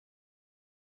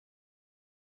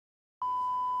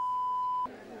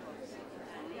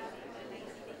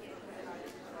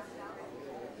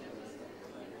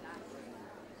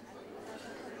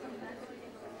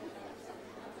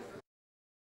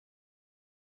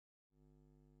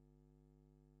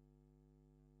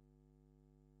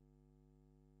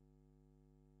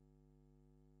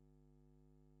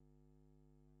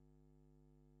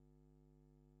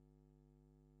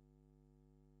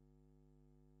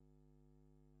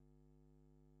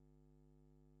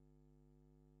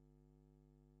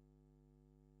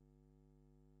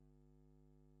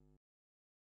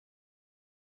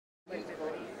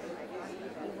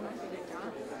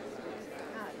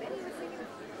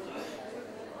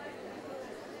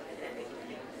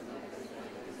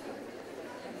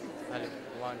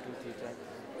1, 2, 3, 4.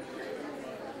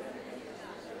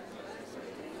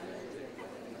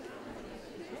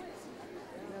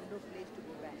 You have no place to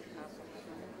go back.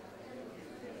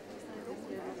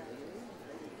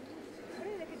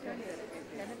 Turn here.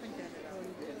 Stand up and turn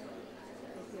around.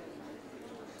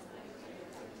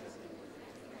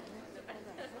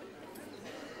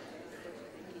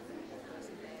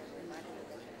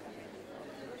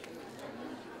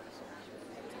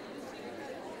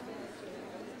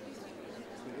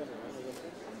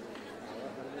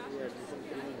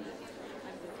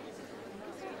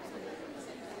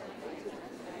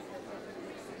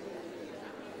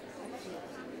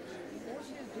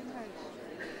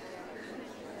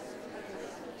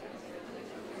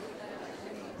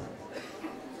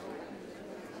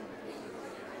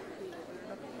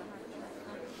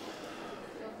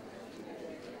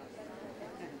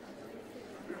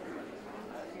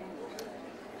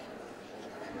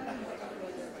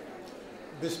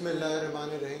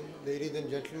 Bismillahirrahmanirrahim. Ladies and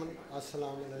gentlemen,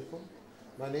 Assalamu alaikum.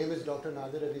 My name is Dr.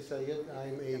 Nadir Ali Syed. I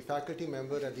am a faculty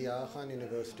member at the Aga Khan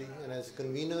University, and as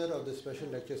convener of the special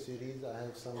lecture series, I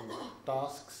have some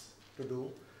tasks to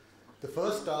do. The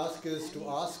first task is to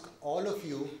ask all of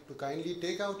you to kindly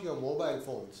take out your mobile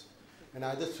phones and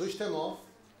either switch them off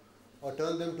or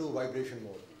turn them to vibration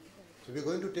mode. So we're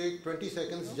going to take 20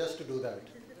 seconds just to do that.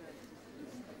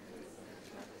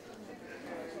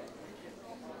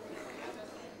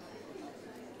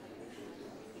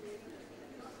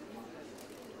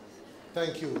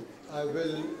 Thank you. I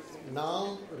will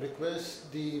now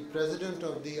request the President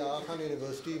of the Aga Khan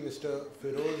University, Mr.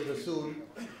 Feroz Rasool,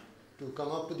 to come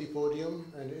up to the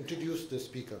podium and introduce the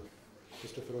speaker.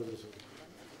 Mr. Feroz Rasool.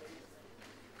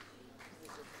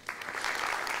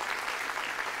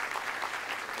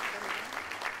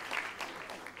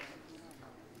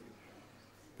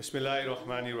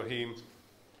 Bismillahirrahmanirrahim.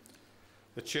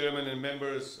 The Chairman and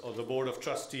members of the Board of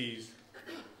Trustees,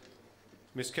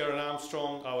 Ms. Karen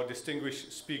Armstrong, our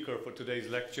distinguished speaker for today's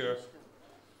lecture,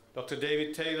 Dr.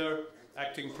 David Taylor,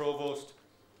 Acting Provost,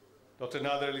 Dr.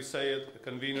 Nadir Ali Syed, the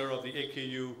convener of the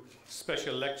AKU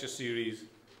Special Lecture Series,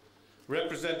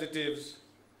 representatives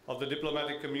of the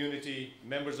diplomatic community,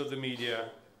 members of the media,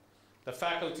 the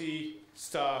faculty,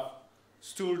 staff,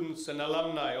 students and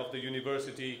alumni of the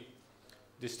university,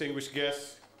 distinguished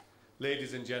guests,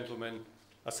 ladies and gentlemen,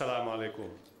 Assalamu alaikum.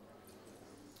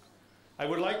 I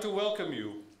would like to welcome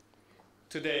you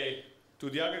today to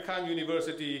the Aga Khan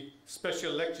University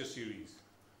Special Lecture Series.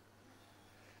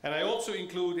 And I also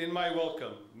include in my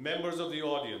welcome members of the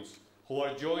audience who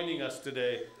are joining us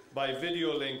today by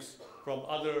video links from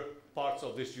other parts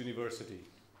of this university.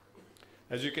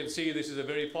 As you can see, this is a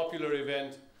very popular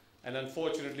event, and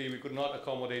unfortunately we could not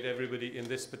accommodate everybody in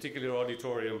this particular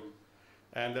auditorium.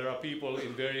 And there are people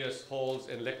in various halls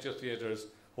and lecture theaters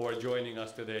who are joining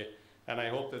us today. And I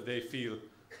hope that they feel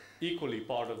equally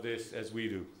part of this as we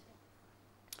do.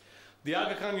 The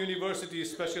Aga Khan University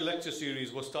Special Lecture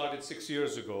Series was started 6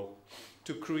 years ago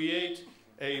to create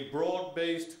a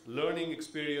broad-based learning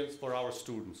experience for our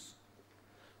students.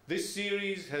 This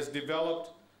series has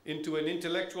developed into an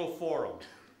intellectual forum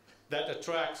that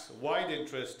attracts wide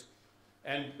interest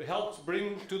and helps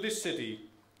bring to this city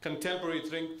contemporary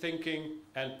thinking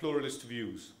and pluralist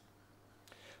views.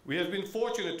 We have been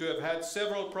fortunate to have had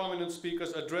several prominent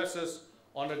speakers address us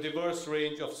on a diverse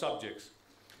range of subjects.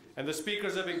 And the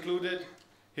speakers have included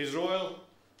His Royal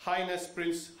Highness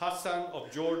Prince Hassan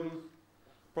of Jordan,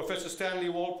 Professor Stanley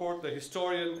Walport, the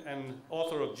historian and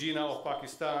author of Jinnah of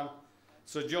Pakistan,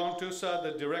 Sir John Tusa,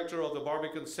 the director of the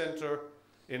Barbican Center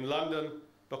in London,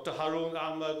 Dr. Haroon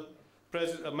Ahmad,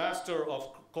 Master of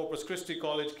Corpus Christi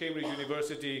College, Cambridge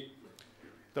University,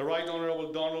 the Right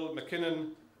Honorable Donald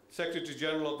McKinnon, Secretary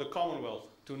General of the Commonwealth,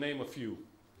 to name a few.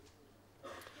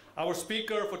 Our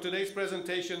speaker for today's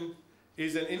presentation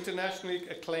is an internationally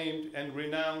acclaimed and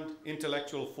renowned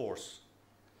intellectual force.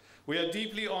 We are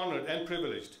deeply honored and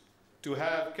privileged to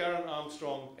have Karen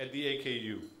Armstrong at the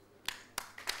AKU.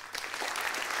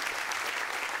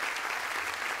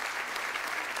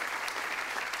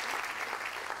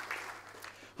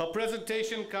 Her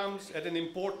presentation comes at an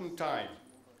important time,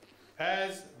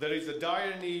 as there is a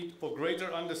dire need for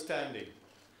greater understanding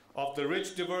of the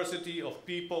rich diversity of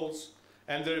peoples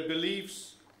and their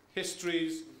beliefs,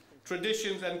 histories,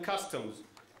 traditions, and customs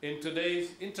in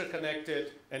today's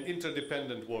interconnected and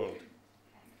interdependent world.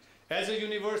 As a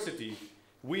university,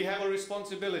 we have a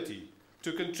responsibility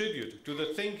to contribute to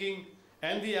the thinking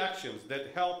and the actions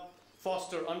that help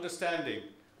foster understanding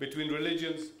between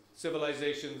religions,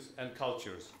 civilizations, and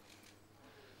cultures.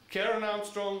 Karen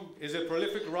Armstrong is a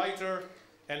prolific writer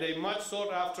and a much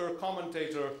sought-after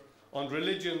commentator on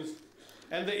religions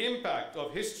and the impact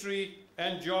of history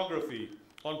and geography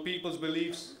on people's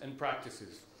beliefs and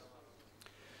practices.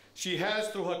 She has,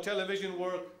 through her television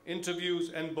work, interviews,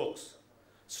 and books,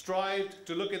 strived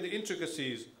to look at the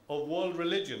intricacies of world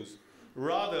religions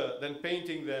rather than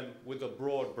painting them with a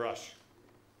broad brush.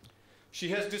 She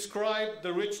has described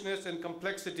the richness and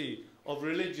complexity of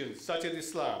religions such as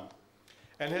Islam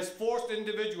and has forced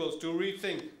individuals to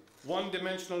rethink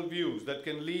one-dimensional views that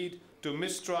can lead to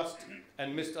mistrust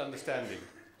and misunderstanding.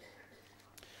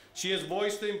 She has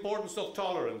voiced the importance of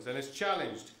tolerance and has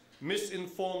challenged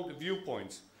misinformed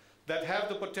viewpoints that have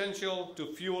the potential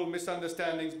to fuel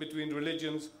misunderstandings between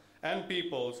religions and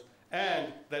peoples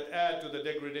and that add to the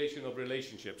degradation of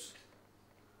relationships.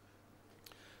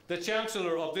 The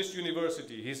Chancellor of this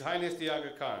university, His Highness the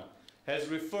Aga Khan, has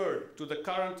referred to the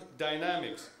current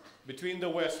dynamics between the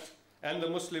West and the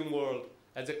Muslim world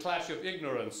as a clash of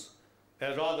ignorance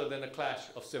rather than a clash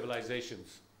of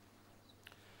civilizations.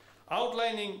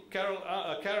 Outlining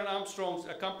Karen Armstrong's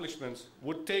accomplishments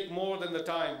would take more than the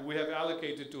time we have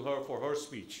allocated to her for her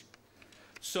speech.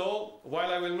 So,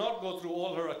 while I will not go through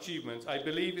all her achievements, I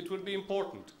believe it would be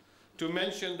important to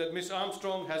mention that Ms.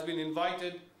 Armstrong has been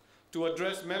invited to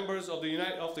address members of the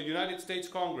United States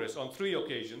Congress on 3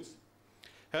 occasions,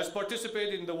 has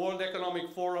participated in the World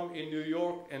Economic Forum in New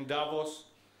York and Davos,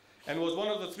 and was one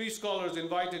of the 3 scholars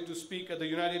invited to speak at the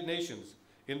United Nations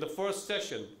in the first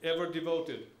session ever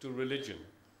devoted to religion.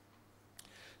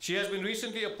 She has been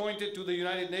recently appointed to the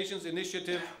United Nations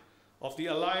Initiative of the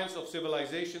Alliance of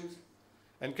Civilizations,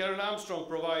 and Karen Armstrong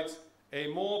provides a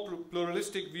more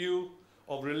pluralistic view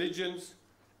of religions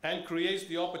and creates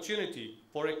the opportunity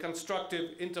for a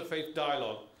constructive interfaith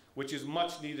dialogue, which is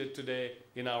much needed today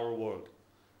in our world.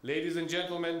 Ladies and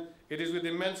gentlemen, it is with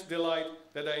immense delight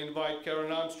that I invite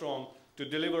Karen Armstrong to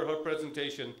deliver her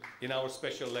presentation in our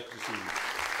special lecture series.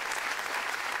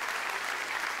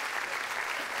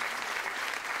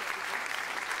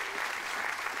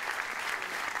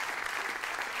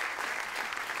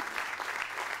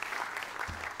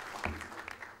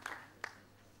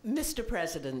 Mr.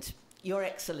 President, Your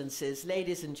Excellencies,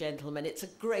 ladies and gentlemen, it's a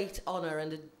great honor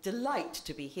and a delight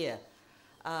to be here.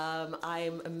 I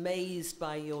am amazed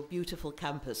by your beautiful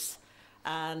campus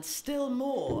and still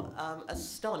more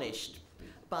astonished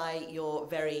by your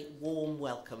very warm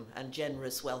welcome and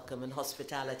generous welcome and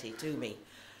hospitality to me.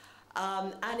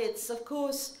 And it's, of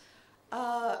course,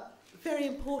 very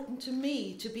important to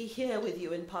me to be here with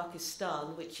you in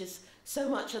Pakistan, which is so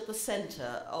much at the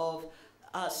center of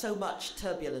so much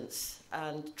turbulence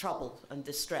and trouble and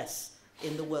distress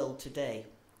in the world today.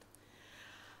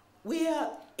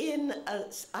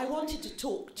 I wanted to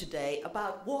talk today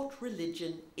about what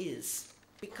religion is,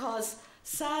 because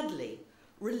sadly,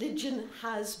 religion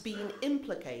has been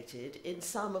implicated in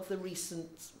some of the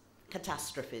recent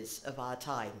catastrophes of our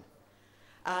time.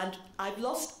 And I've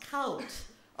lost count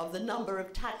of the number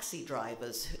of taxi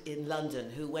drivers in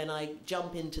London who, when I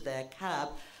jump into their cab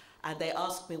and they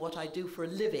ask me what I do for a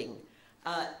living,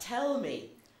 tell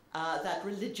me that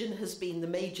religion has been the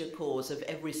major cause of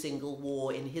every single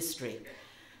war in history.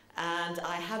 And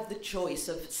I have the choice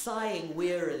of sighing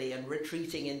wearily and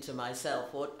retreating into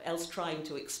myself, or else trying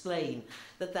to explain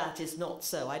that that is not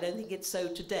so. I don't think it's so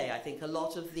today. I think a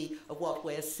lot of what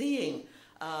we're seeing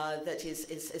that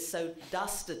is so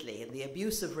dastardly in the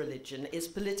abuse of religion is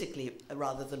politically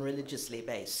rather than religiously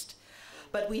based.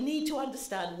 But we need to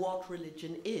understand what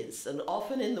religion is, and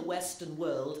often in the Western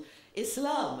world,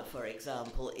 Islam, for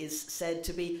example, is said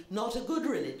to be not a good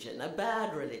religion, a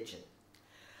bad religion,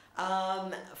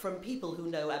 from people who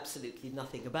know absolutely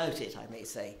nothing about it, I may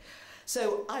say.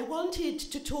 So I wanted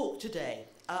to talk today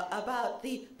about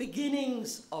the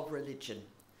beginnings of religion,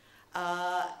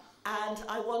 and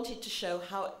I wanted to show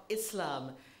how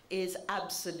Islam is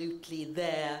absolutely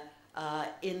there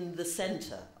in the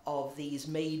center of these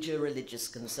major religious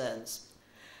concerns.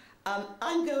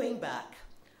 I'm going back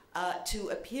to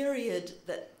a period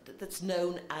that's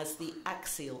known as the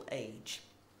Axial Age.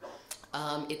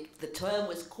 The term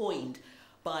was coined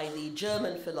by the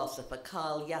German philosopher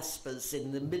Karl Jaspers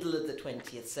in the middle of the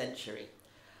 20th century,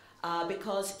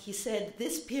 because he said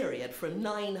this period from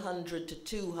 900 to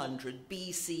 200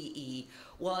 BCE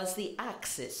was the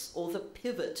axis or the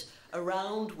pivot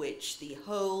around which the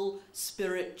whole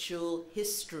spiritual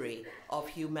history of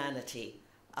humanity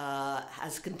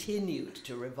has continued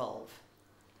to revolve.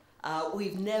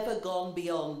 We've never gone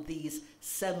beyond these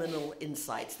seminal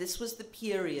insights. This was the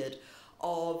period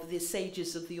of the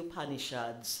sages of the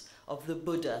Upanishads, of the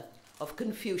Buddha, of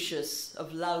Confucius,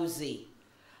 of Lao Tzu,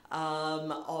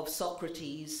 of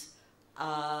Socrates,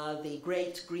 the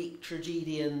great Greek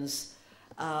tragedians,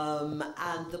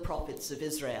 and the prophets of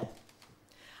Israel.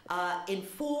 in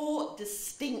 4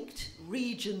 distinct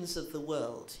regions of the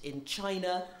world, in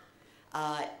China,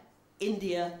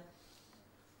 India,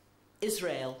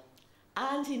 Israel,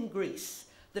 and in Greece.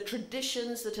 The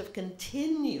traditions that have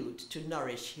continued to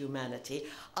nourish humanity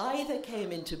either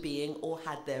came into being or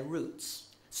had their roots.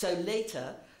 So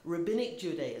later, Rabbinic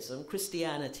Judaism,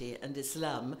 Christianity, and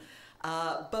Islam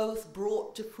both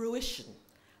brought to fruition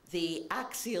the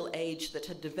axial age that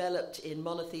had developed in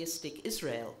monotheistic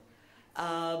Israel,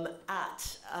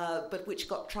 but which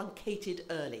got truncated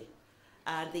early.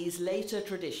 And these later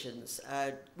traditions,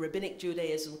 Rabbinic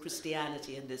Judaism,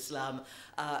 Christianity, and Islam,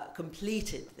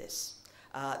 completed this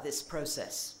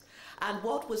process. And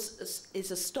what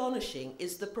is astonishing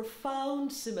is the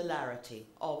profound similarity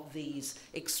of these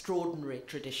extraordinary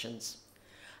traditions.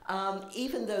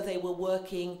 Even though they were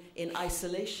working in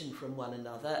isolation from one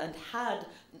another and had,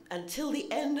 until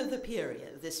the end of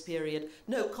this period,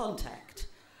 no contact,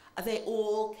 they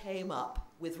all came up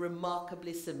with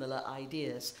remarkably similar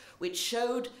ideas, which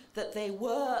showed that they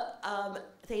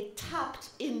tapped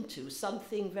into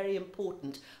something very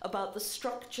important about the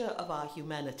structure of our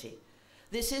humanity.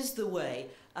 This is the way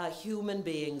human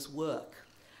beings work.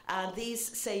 And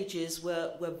these sages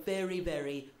were very,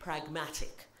 very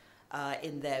pragmatic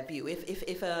in their view.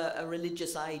 If a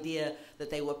religious idea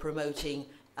that they were promoting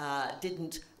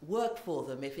didn't work for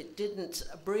them, if it didn't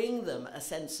bring them a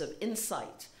sense of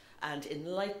insight and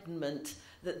enlightenment,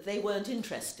 that they weren't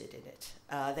interested in it,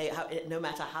 no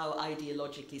matter how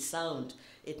ideologically sound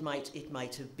it might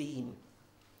have been.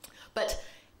 But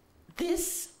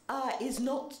this is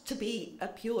not to be a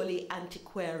purely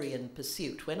antiquarian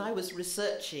pursuit. When I was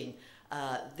researching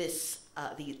this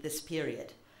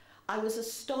period, I was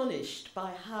astonished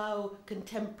by how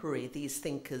contemporary these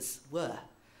thinkers were.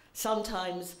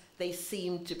 Sometimes they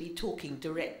seemed to be talking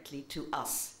directly to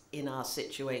us in our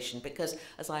situation, because,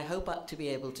 as I hope to be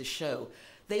able to show,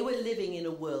 they were living in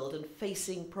a world and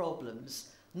facing problems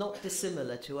not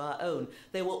dissimilar to our own.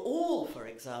 They were all, for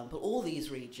example, all these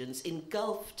regions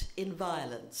engulfed in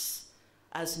violence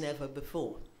as never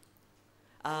before.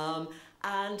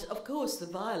 And of course the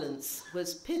violence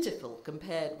was pitiful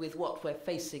compared with what we're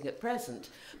facing at present.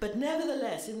 But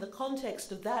nevertheless, in the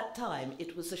context of that time,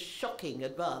 it was a shocking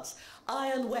advance.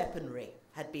 Iron weaponry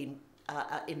had been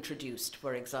introduced,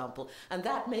 for example, and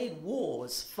that made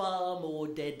wars far more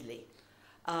deadly.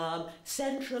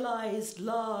 Centralized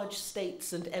large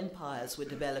states and empires were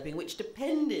developing, which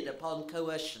depended upon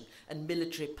coercion and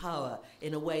military power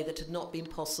in a way that had not been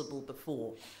possible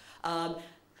before.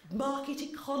 Market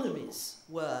economies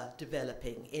were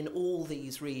developing in all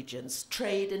these regions.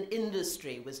 Trade and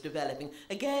industry was developing,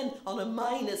 again on a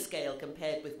minor scale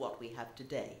compared with what we have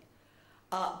today.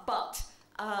 But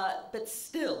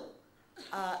still,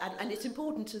 and it's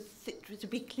important to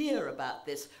be clear about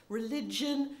this,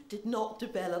 religion did not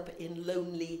develop in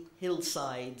lonely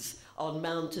hillsides, on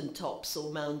mountain tops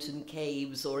or mountain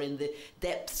caves or in the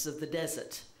depths of the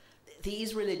desert.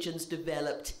 These religions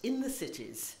developed in the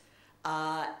cities,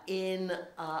 in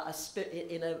a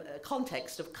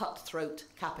context of cutthroat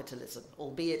capitalism,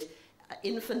 albeit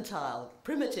infantile,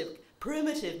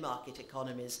 primitive market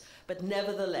economies, but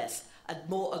nevertheless a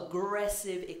more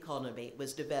aggressive economy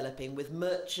was developing, with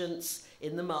merchants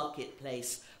in the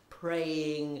marketplace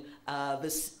preying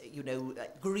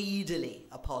greedily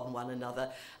upon one another.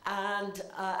 And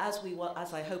as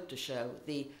I hope to show,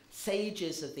 the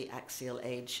sages of the axial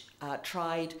age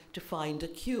tried to find a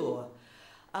cure.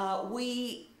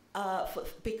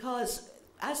 Because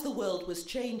as the world was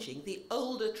changing, the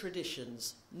older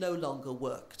traditions no longer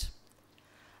worked.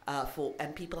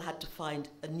 And people had to find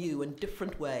a new and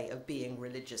different way of being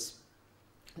religious.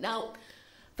 Now,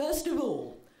 first of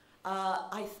all,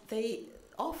 the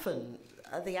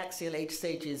axial age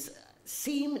sages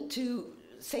seem to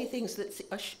say things that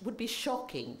would be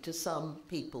shocking to some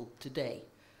people today,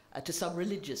 to some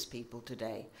religious people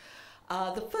today.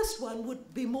 The first one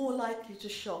would be more likely to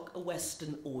shock a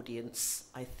Western audience,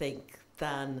 I think,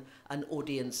 than an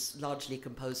audience largely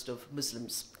composed of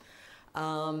Muslims.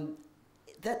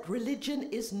 That religion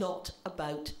is not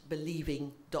about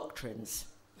believing doctrines.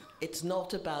 It's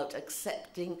not about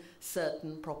accepting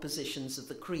certain propositions of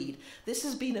the creed. This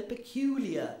has been a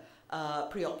peculiar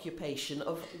preoccupation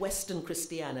of Western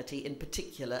Christianity in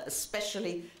particular,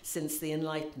 especially since the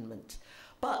Enlightenment.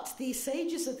 But the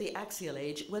sages of the axial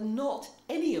age were not,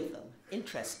 any of them,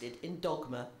 interested in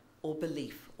dogma or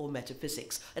belief or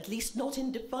metaphysics, at least not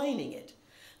in defining it.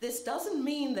 This doesn't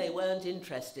mean they weren't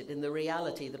interested in the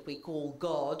reality that we call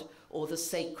God or the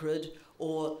sacred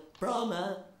or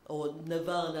Brahma or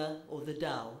Nirvana or the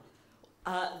Tao.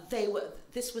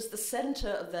 This was the center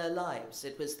of their lives.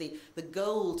 It was the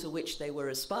goal to which they were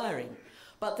aspiring.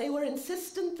 But they were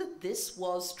insistent that this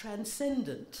was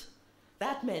transcendent.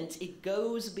 That meant it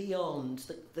goes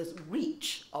beyond the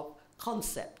reach of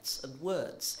concepts and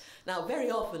words. Now,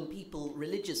 very often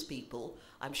religious people,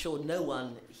 I'm sure no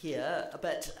one here,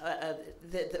 but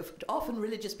often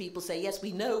religious people say, yes,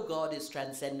 we know God is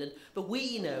transcendent, but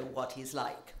we know what he's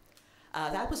like.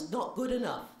 That was not good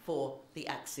enough for the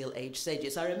Axial Age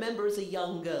sages. I remember as a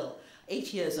young girl,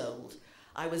 8 years old,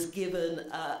 I was given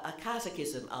a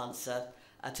catechism answer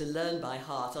to learn by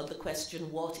heart on the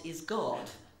question, what is God?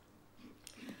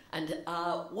 And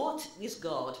what is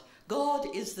God? God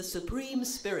is the Supreme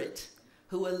Spirit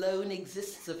who alone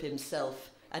exists of himself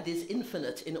and is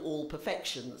infinite in all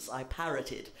perfections, I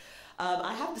parroted.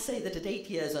 I have to say that at 8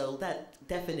 years old, that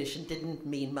definition didn't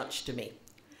mean much to me.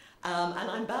 And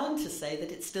I'm bound to say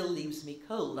that it still leaves me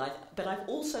cold. But I've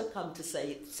also come to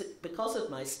say, because of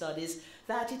my studies,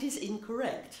 that it is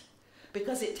incorrect.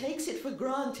 Because it takes it for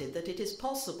granted that it is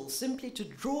possible simply to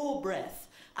draw breath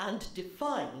and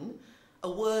define a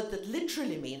word that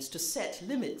literally means to set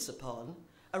limits upon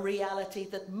a reality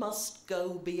that must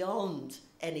go beyond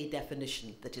any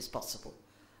definition that is possible.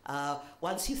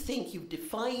 Once you think you've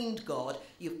defined God,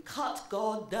 you've cut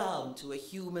God down to a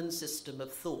human system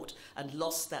of thought and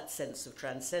lost that sense of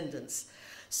transcendence.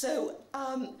 So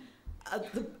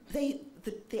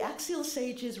the Axial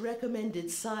sages recommended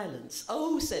silence.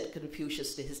 Oh, said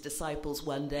Confucius to his disciples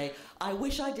one day, I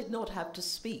wish I did not have to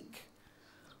speak.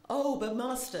 Oh, but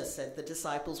master, said the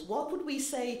disciples, what would we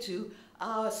say to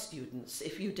our students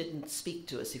if you didn't speak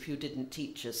to us, if you didn't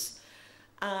teach us?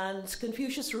 And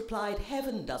Confucius replied,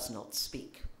 heaven does not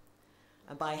speak.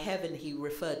 And by heaven he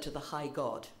referred to the high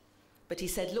God. But he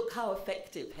said, look how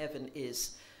effective heaven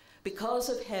is. Because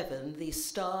of heaven, the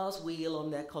stars wheel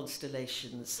on their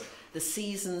constellations. The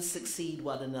seasons succeed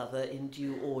one another in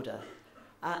due order.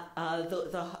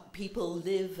 The people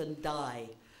live and die.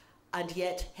 And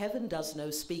yet heaven does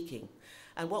no speaking.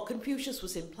 And what Confucius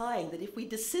was implying, that if we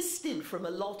desisted from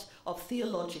a lot of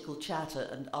theological chatter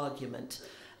and argument,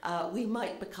 we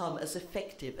might become as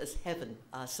effective as heaven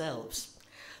ourselves.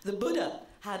 The Buddha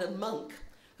had a monk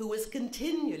who was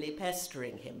continually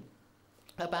pestering him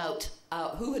about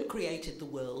who had created the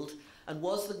world, and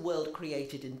was the world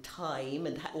created in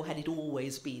time, or had it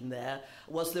always been there?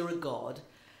 Was there a God?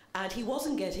 And he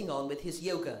wasn't getting on with his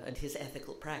yoga and his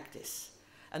ethical practice.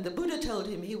 And the Buddha told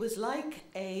him he was like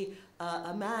a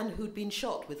man who'd been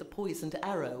shot with a poisoned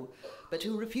arrow, but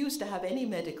who refused to have any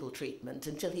medical treatment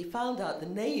until he found out the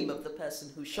name of the person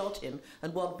who shot him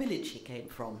and what village he came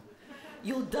from.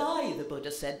 You'll die, the Buddha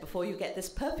said, before you get this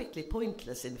perfectly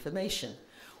pointless information.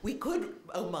 We could,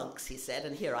 oh monks, he said,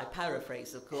 and here I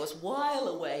paraphrase, of course, while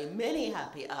away many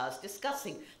happy hours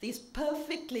discussing these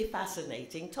perfectly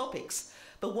fascinating topics.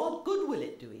 But what good will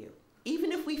it do you?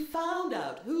 Even if we found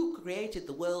out who created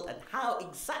the world and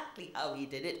exactly how he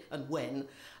did it and when,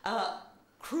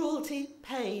 cruelty,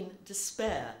 pain,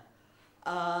 despair,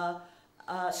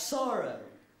 sorrow,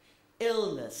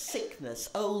 illness, sickness,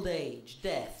 old age,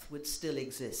 death would still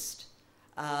exist.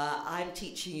 I'm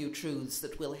teaching you truths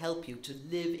that will help you to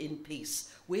live in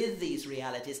peace with these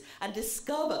realities and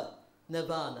discover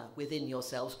nirvana within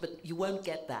yourselves, but you won't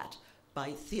get that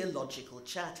by theological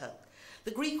chatter. The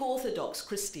Greek Orthodox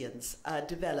Christians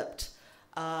developed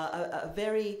a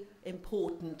very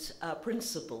important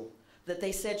principle that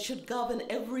they said should govern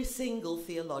every single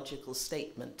theological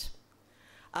statement.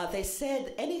 They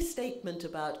said any statement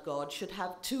about God should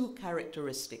have two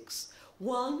characteristics.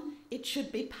 One, it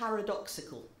should be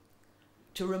paradoxical,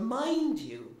 to remind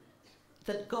you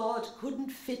that God couldn't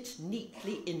fit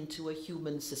neatly into a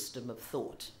human system of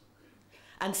thought.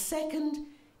 And second,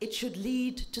 it should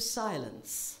lead to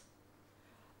silence.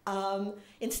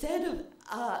 Instead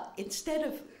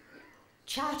of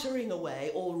chattering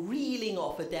away or reeling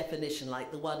off a definition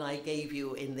like the one I gave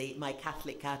you in my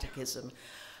Catholic catechism,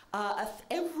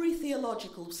 every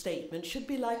theological statement should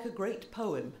be like a great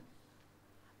poem.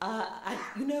 And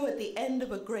you know, at the end of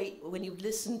when you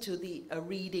listen to a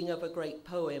reading of a great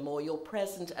poem, or you're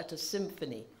present at a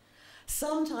symphony,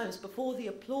 sometimes before the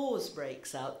applause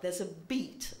breaks out, there's a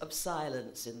beat of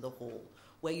silence in the hall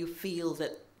where you feel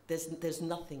that there's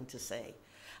nothing to say.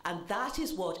 And that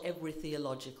is what every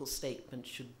theological statement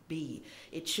should be.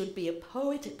 It should be a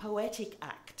poetic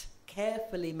act,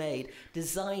 carefully made,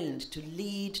 designed to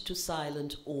lead to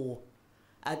silent awe,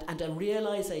 and a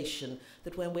realization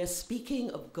that when we're speaking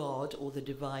of God or the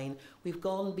divine, we've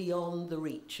gone beyond the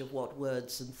reach of what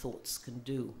words and thoughts can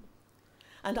do.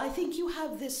 And I think you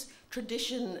have this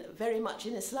tradition very much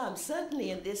in Islam, certainly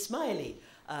in the Ismaili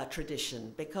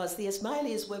tradition, because the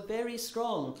Ismailis were very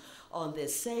strong on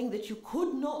this, saying that you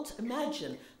could not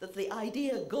imagine that the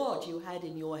idea God you had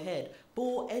in your head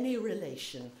bore any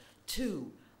relation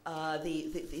to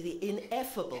the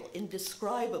ineffable,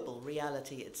 indescribable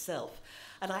reality itself.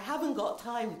 And I haven't got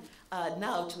time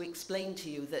now to explain to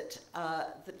you that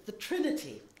the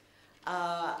Trinity,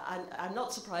 I'm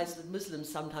not surprised that Muslims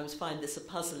sometimes find this a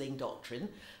puzzling doctrine,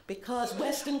 because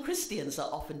Western Christians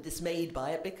are often dismayed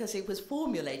by it because it was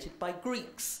formulated by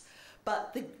Greeks.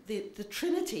 But the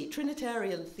Trinity,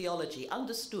 Trinitarian theology,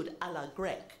 understood a la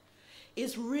Grecque,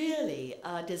 is really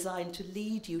designed to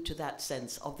lead you to that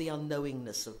sense of the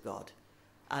unknowingness of God.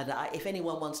 And if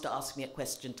anyone wants to ask me at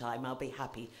question time, I'll be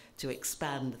happy to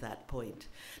expand that point.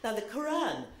 Now, the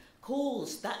Quran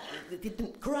calls that,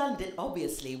 Quran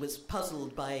obviously was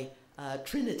puzzled by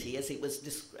Trinity, as it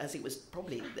was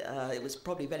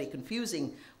probably very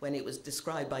confusing when it was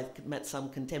described by some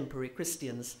contemporary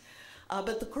Christians.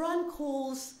 But the Quran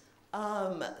calls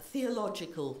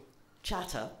theological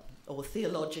chatter, or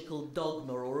theological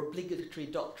dogma, or obligatory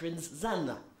doctrines,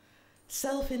 zanna,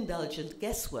 self-indulgent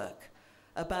guesswork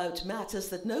about matters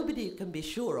that nobody can be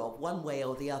sure of one way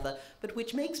or the other, but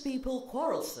which makes people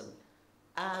quarrelsome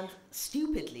and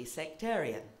stupidly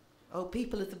sectarian. Oh,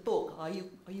 people of the book, are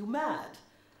you mad?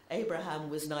 Abraham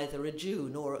was neither a Jew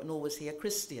nor was he a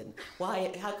Christian.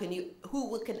 Why? How can you?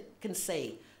 Who can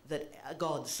say that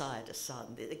God sired a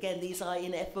son? Again, these are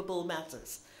ineffable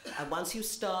matters. And once you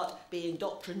start being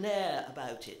doctrinaire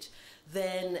about it,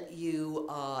 then you're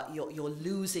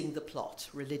losing the plot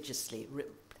religiously.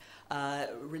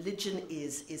 Religion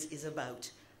is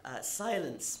about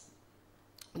silence.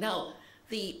 Now,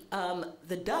 the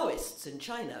Taoists in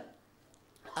China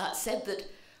said that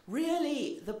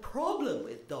really the problem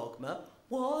with dogma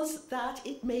was that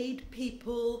it made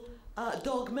people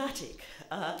dogmatic,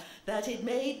 that it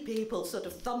made people sort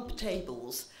of thump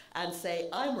tables and say,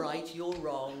 I'm right, you're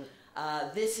wrong,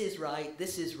 this is right,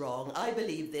 this is wrong, I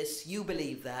believe this, you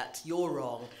believe that, you're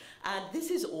wrong. And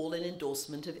this is all an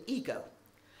endorsement of ego.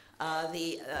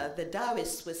 The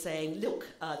Taoists were saying, look,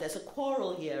 there's a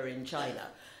quarrel here in China.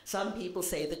 Some people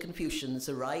say the Confucians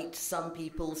are right, some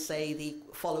people say the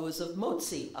followers of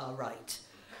Mozi are right.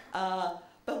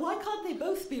 But why can't they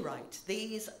both be right?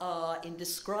 These are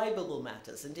indescribable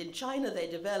matters, and in China they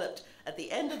developed, at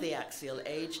the end of the Axial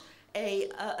Age,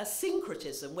 a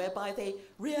syncretism whereby they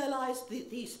realized the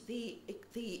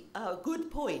good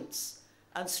points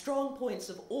and strong points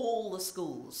of all the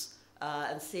schools,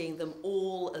 and seeing them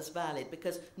all as valid,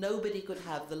 because nobody could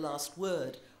have the last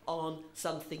word on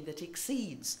something that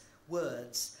exceeds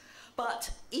words. But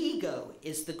ego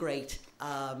is the great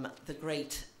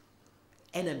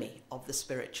enemy of the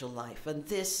spiritual life, and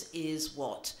this is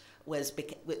what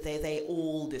they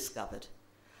all discovered.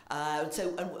 And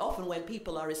often when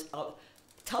people are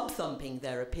tub thumping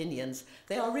their opinions,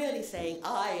 they are really saying,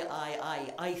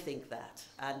 I think that,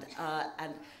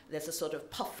 and there's a sort of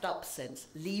puffed up sense.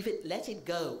 Leave it, let it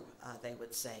go, they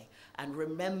would say, and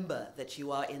remember that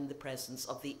you are in the presence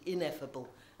of the ineffable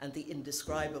and the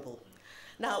indescribable.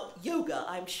 Now, yoga,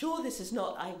 I'm sure this is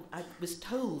not, I was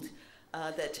told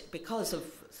that because of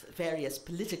various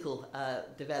political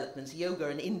developments, yoga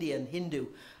and Indian Hindu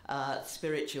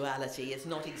spirituality is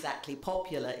not exactly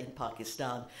popular in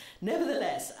Pakistan.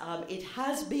 Nevertheless,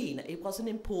 it was an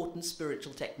important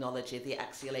spiritual technology of the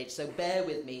Axial Age, so bear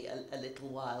with me a little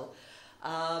while.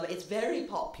 It's very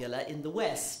popular in the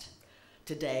West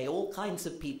today. All kinds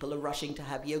of people are rushing to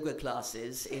have yoga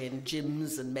classes in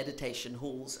gyms and meditation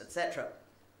halls, etc.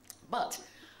 But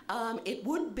it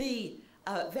would be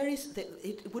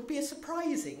it would be a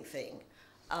surprising thing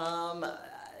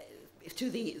to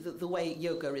the way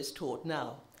yoga is taught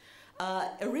now.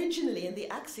 Originally, in the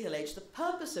Axial Age, the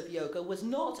purpose of yoga was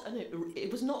not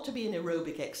to be an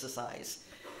aerobic exercise.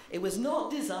 It was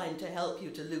not designed to help you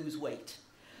to lose weight,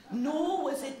 nor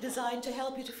was it designed to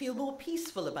help you to feel more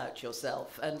peaceful about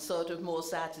yourself and sort of more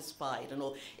satisfied and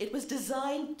all. It was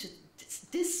designed to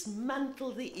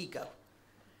dismantle the ego,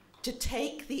 to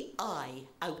take the I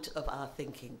out of our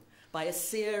thinking by a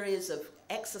series of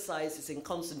exercises in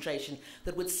concentration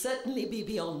that would certainly be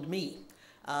beyond me,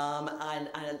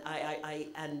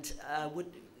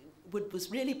 was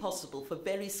really possible for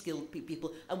very skilled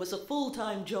people and was a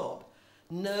full-time job.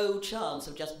 No chance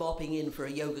of just bopping in for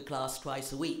a yoga class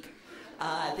twice a week.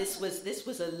 This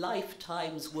was a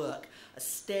lifetime's work, a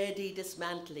steady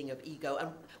dismantling of ego.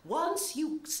 And once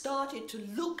you started to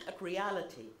look at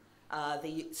reality,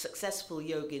 the successful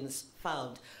yogins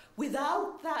found,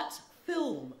 without that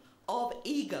film of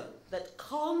ego that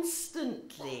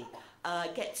constantly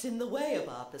gets in the way of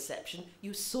our perception,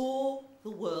 you saw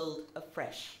the world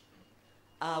afresh.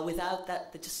 without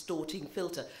the distorting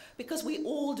filter. Because we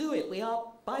all do it. We are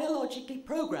biologically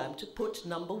programmed to put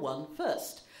number one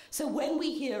first. So when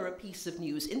we hear a piece of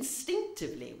news,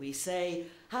 instinctively we say,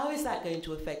 how is that going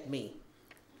to affect me?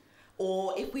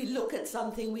 Or if we look at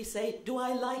something, we say, do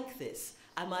I like this?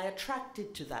 Am I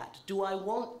attracted to that? Do I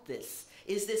want this?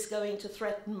 Is this going to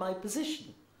threaten my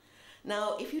position?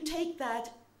 Now, if you take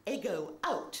that ego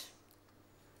out,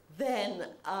 then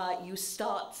you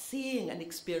start seeing and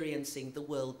experiencing the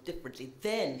world differently.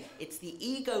 Then it's the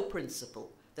ego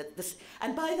principle that this,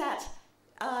 and by that,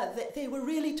 they were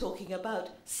really talking about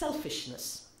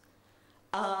selfishness.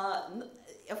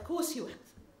 Of course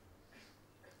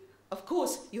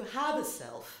you have a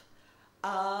self,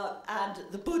 and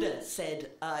the Buddha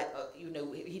said,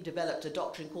 he developed a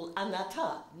doctrine called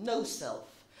anatta, no self.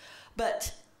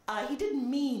 But he didn't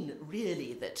mean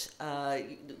really that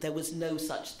there was no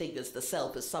such thing as the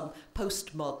self, as some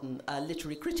postmodern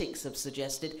literary critics have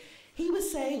suggested. He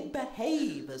was saying,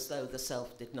 behave as though the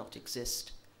self did not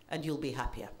exist, and you'll be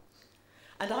happier.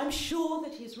 And I'm sure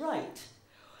that he's right.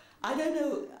 I don't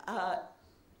know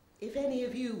if any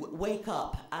of you wake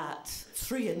up at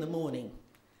 3 in the morning,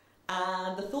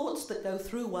 and the thoughts that go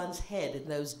through one's head in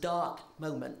those dark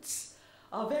moments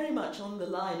are very much on the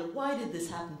line of, why did this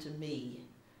happen to me?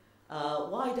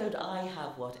 Why don't I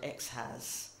have what X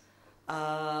has?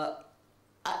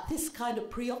 This kind of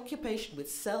preoccupation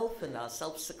with self and our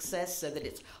self-success, so that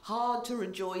it's hard to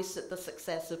rejoice at the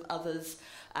success of others,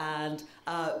 and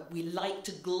we like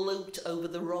to gloat over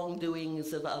the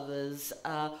wrongdoings of others.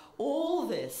 All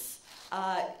this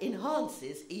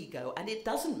enhances ego, and it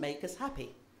doesn't make us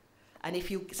happy. And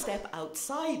if you step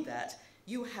outside that,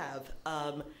 you have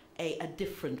a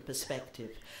different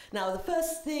perspective. Now, the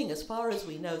first thing, as far as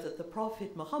we know, that the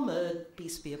Prophet Muhammad,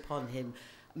 peace be upon him,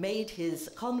 made his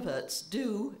converts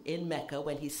do in Mecca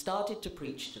when he started to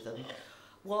preach to them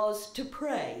was to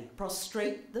pray,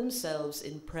 prostrate themselves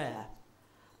in prayer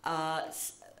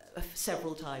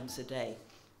several times a day.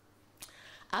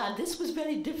 And this was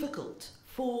very difficult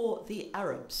for the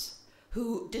Arabs,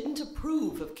 who didn't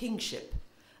approve of kingship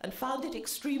and found it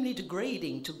extremely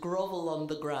degrading to grovel on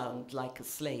the ground like a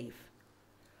slave.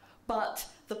 But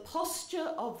the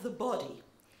posture of the body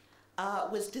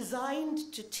was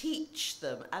designed to teach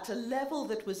them at a level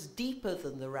that was deeper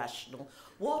than the rational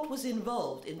what was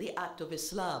involved in the act of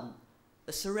Islam,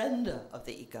 the surrender of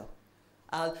the ego,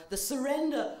 the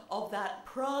surrender of that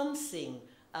prancing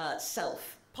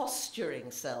self, posturing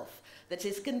self, that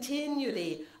is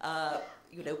continually,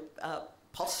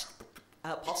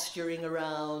 posturing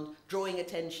around, drawing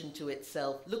attention to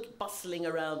itself, bustling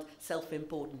around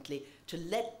self-importantly, to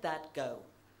let that go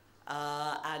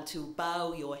and to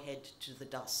bow your head to the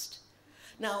dust.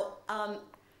 Now,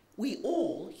 we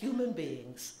all, human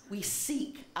beings, we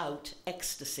seek out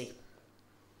ecstasy.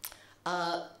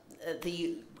 A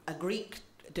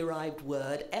Greek-derived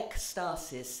word,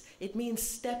 ekstasis, it means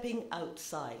stepping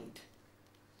outside.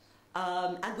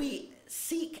 And we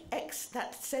seek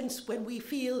that sense when we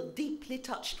feel deeply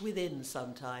touched within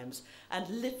sometimes and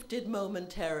lifted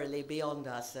momentarily beyond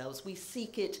ourselves. We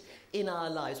seek it in our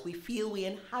lives. We feel we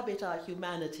inhabit our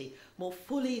humanity more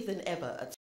fully than ever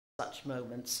at such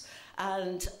moments.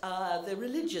 And the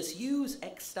religious use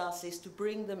ecstasis to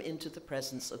bring them into the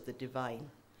presence of the divine.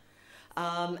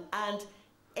 And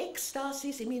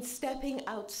ecstasis, it means stepping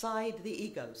outside the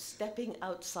ego, stepping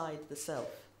outside the self.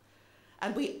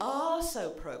 And we are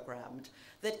so programmed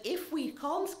that if we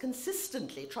can't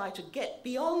consistently try to get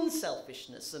beyond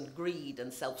selfishness and greed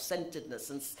and self-centeredness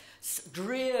and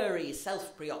dreary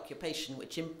self-preoccupation,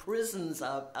 which imprisons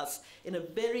us in a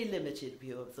very limited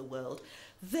view of the world,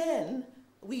 then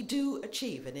we do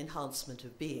achieve an enhancement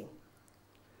of being.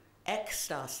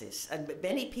 Ecstasis, and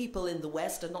many people in the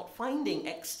West are not finding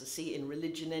ecstasy in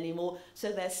religion anymore,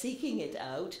 so they're seeking it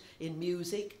out in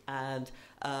music and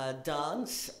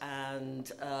dance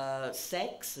and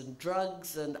sex and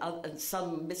drugs and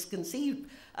some misconceived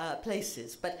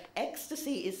places. But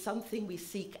ecstasy is something we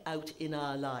seek out in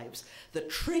our lives. The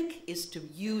trick is to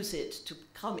use it to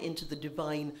come into the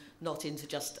divine, not into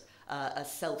just a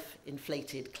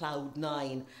self-inflated cloud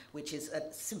nine, which is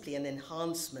simply an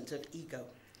enhancement of ego.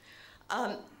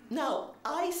 Now,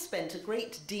 I spent a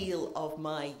great deal of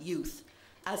my youth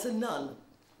as a nun,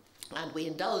 and we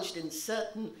indulged in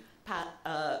certain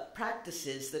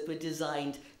practices that were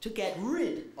designed to get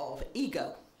rid of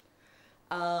ego.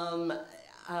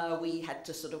 We had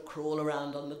to sort of crawl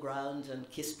around on the ground and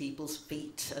kiss people's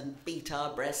feet and beat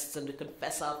our breasts and to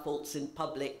confess our faults in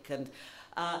public, and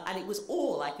it was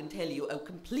all, I can tell you, a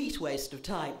complete waste of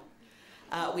time.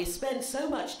 We spend so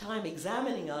much time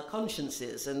examining our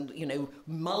consciences and,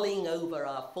 mulling over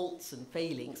our faults and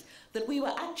failings that we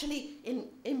were actually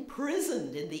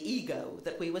imprisoned in the ego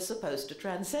that we were supposed to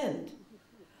transcend.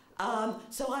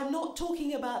 So I'm not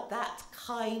talking about that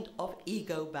kind of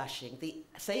ego bashing. The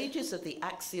sages of the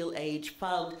axial age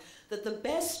found that the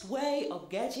best way of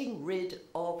getting rid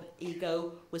of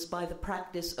ego was by the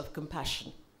practice of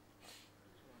compassion.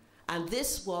 And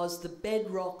this was the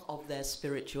bedrock of their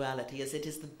spirituality, as it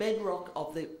is the bedrock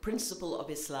of the principle of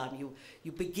Islam.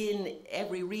 You begin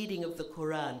every reading of the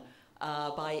Quran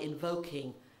by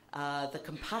invoking the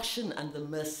compassion and the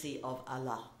mercy of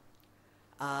Allah,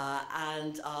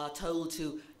 and are told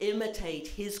to imitate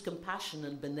his compassion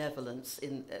and benevolence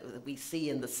we see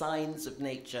in the signs of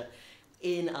nature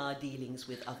in our dealings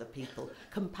with other people.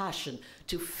 Compassion,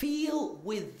 to feel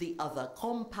with the other,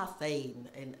 kompathein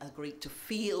in Greek, to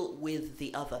feel with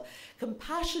the other.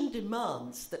 Compassion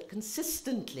demands that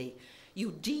consistently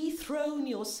you dethrone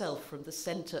yourself from the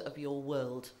center of your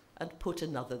world and put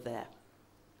another there.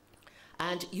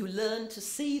 And you learn to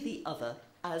see the other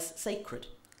as sacred.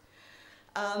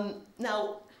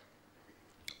 Now,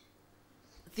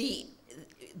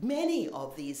 many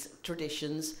of these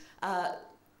traditions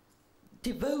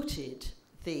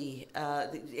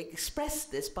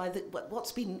expressed this by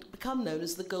what's become known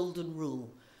as the golden rule.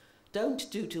 Don't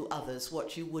do to others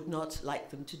what you would not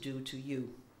like them to do to you.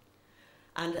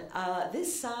 And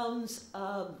this sounds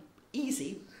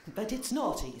easy, but it's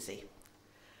not easy.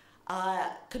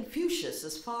 Confucius,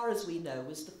 as far as we know,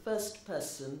 was the first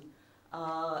person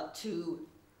to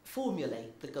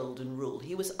formulate the golden rule.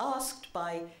 He was asked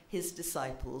by his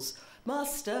disciples,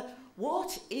 "Master,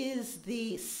 what is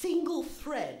the single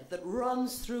thread that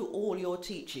runs through all your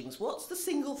teachings? What's the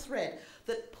single thread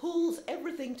that pulls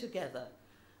everything together?"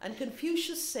 And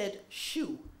Confucius said,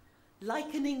 "Shu,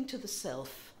 likening to the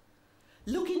self.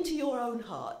 Look into your own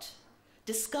heart,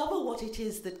 discover what it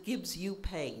is that gives you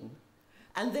pain,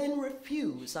 and then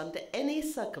refuse under any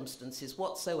circumstances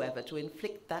whatsoever to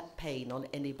inflict that pain on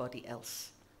anybody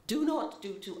else. Do not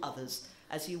do to others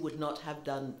as you would not have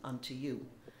done unto you."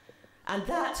 And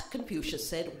that, Confucius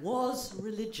said, was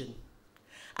religion.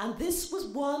 And this was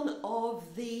one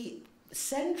of the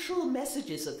central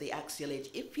messages of the axial age.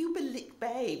 If you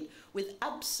behaved with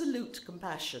absolute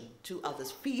compassion to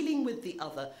others, feeling with the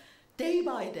other day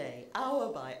by day,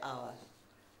 hour by hour,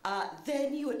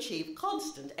 then you achieve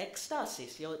constant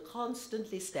ecstasis. You're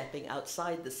constantly stepping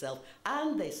outside the self,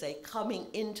 and they say coming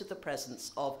into the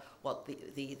presence of what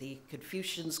the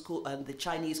Confucians call, and the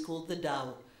Chinese called the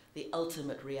Tao, the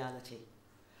ultimate reality.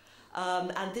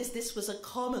 And this was a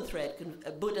common thread.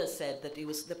 Buddha said that it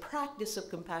was the practice of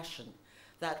compassion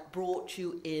that brought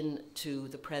you into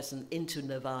the present, into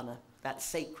nirvana, that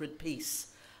sacred peace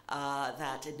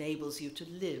that enables you to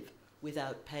live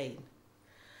without pain.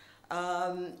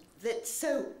 My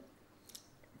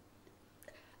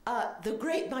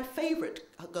favorite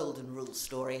golden rule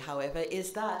story, however,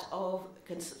 is that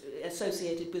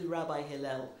associated with Rabbi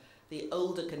Hillel, the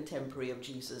older contemporary of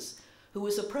Jesus, who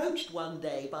was approached one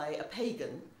day by a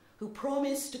pagan who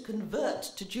promised to convert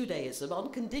to Judaism on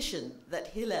condition that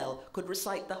Hillel could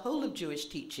recite the whole of Jewish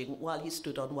teaching while he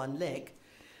stood on one leg.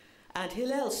 And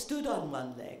Hillel stood on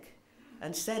one leg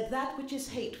and said, "That which is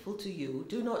hateful to you,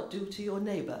 do not do to your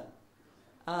neighbor.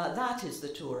 That is the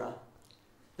Torah.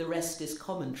 The rest is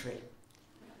commentary.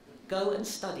 Go and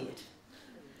study it."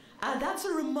 And that's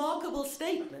a remarkable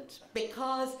statement,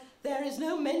 because there is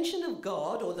no mention of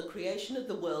God or the creation of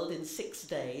the world in 6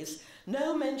 days,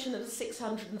 no mention of the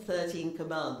 613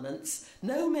 commandments,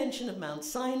 no mention of Mount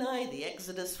Sinai, the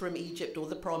Exodus from Egypt, or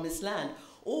the Promised Land,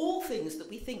 all things that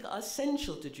we think are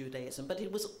essential to Judaism, but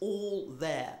it was all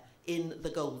there in the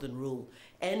Golden Rule.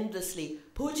 Endlessly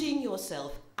putting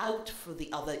yourself out for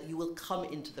the other, you will come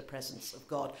into the presence of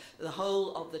God. The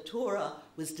whole of the Torah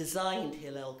was designed,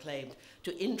 Hillel claimed,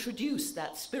 to introduce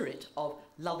that spirit of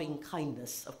loving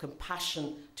kindness, of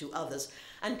compassion to others.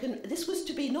 And this was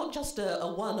to be not just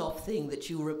a one-off thing that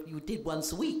you did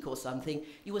once a week or something.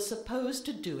 You were supposed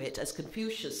to do it, as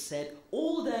Confucius said,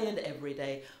 all day and every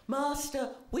day.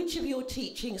 "Master, which of your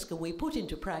teachings can we put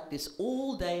into practice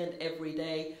all day and every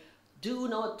day? Do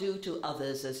not do to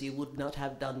others as you would not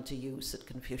have done to you," said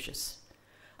Confucius.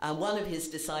 And one of his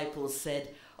disciples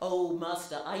said, "Oh,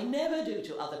 Master, I never do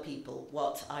to other people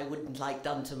what I wouldn't like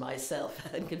done to myself."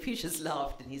 And Confucius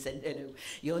laughed and he said, "No,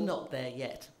 you're not there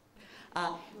yet."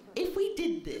 If we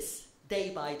did this day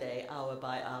by day, hour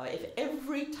by hour, if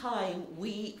every time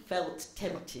we felt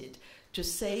tempted to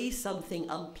say something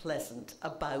unpleasant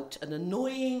about an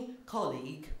annoying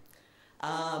colleague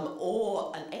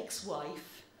or an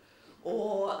ex-wife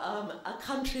or a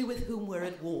country with whom we're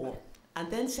at war, and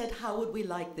then said, how would we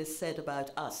like this said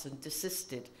about us, and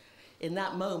desisted, in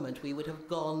that moment we would have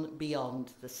gone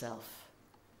beyond the self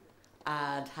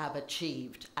and have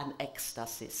achieved an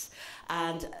ecstasis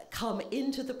and come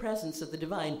into the presence of the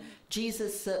divine.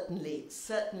 Jesus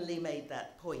certainly made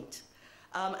that point.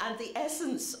 And the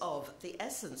essence of the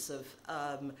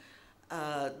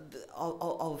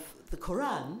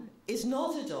Quran is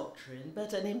not a doctrine,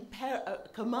 but a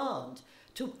command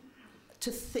to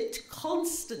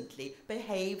constantly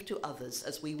behave to others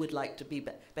as we would like to be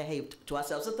behaved to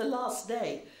ourselves. At the last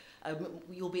day,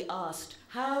 you'll be asked,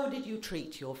 how did you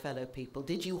treat your fellow people?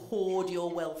 Did you hoard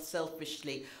your wealth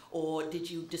selfishly, or did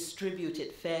you distribute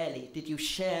it fairly? Did you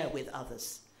share with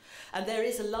others? And there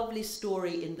is a lovely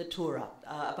story in the Torah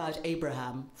about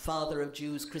Abraham, father of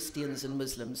Jews, Christians, and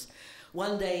Muslims.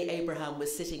 One day, Abraham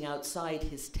was sitting outside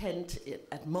his tent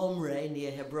at Mamre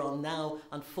near Hebron, now,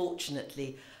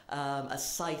 unfortunately, a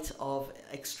site of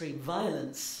extreme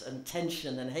violence and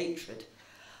tension and hatred.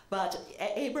 But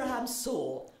Abraham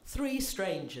saw 3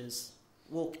 strangers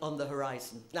walk on the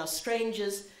horizon. Now,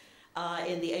 strangers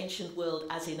in the ancient world,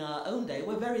 as in our own day,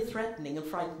 were very threatening and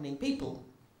frightening people.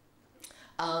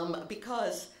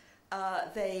 Because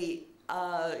they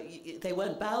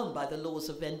weren't bound by the laws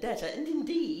of vendetta. And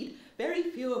indeed, very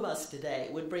few of us today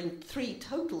would bring 3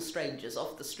 total strangers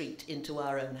off the street into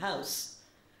our own house.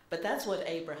 But that's what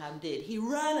Abraham did. He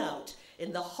ran out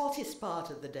in the hottest part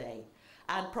of the day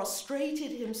and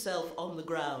prostrated himself on the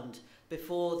ground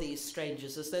before these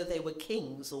strangers as though they were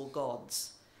kings or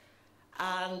gods,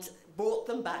 and brought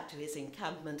them back to his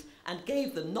encampment and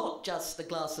gave them not just a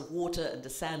glass of water and a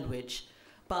sandwich,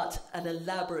 but an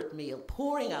elaborate meal,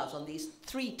 pouring out on these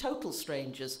 3 total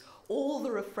strangers all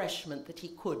the refreshment that he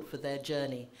could for their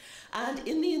journey. And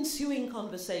in the ensuing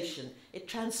conversation, it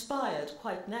transpired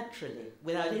quite naturally,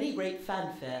 without any great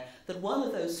fanfare, that one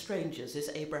of those strangers is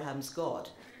Abraham's God.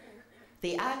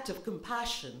 The act of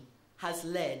compassion has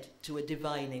led to a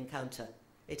divine encounter.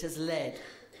 It has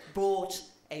brought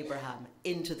Abraham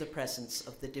into the presence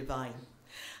of the divine.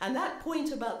 And that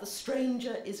point about the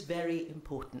stranger is very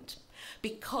important,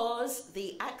 because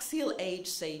the Axial Age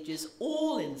sages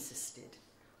all insisted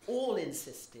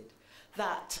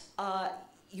that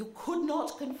you could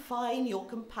not confine your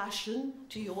compassion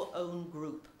to your own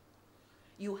group.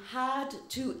 You had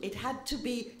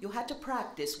to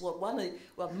practice what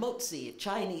Mozi, a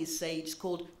Chinese sage,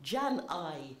 called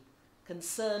Jan-I,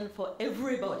 concern for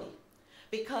everybody.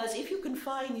 Because if you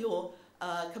confine your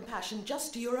compassion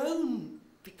just to your own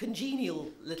congenial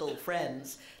little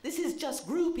friends, this is just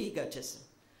group egotism.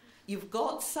 You've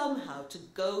got somehow to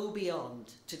go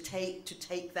beyond, to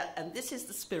take that, and this is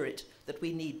the spirit that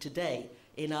we need today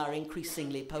in our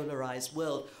increasingly polarized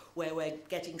world, where we're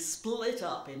getting split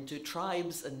up into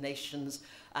tribes and nations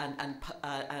and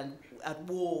at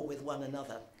war with one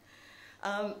another.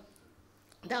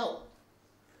 Now,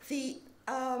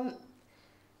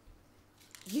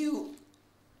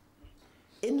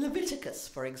 in Leviticus,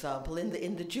 for example,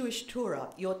 in the Jewish Torah,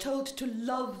 you're told to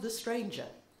love the stranger.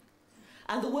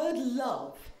 And the word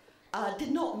love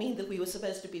did not mean that we were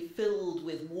supposed to be filled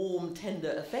with warm,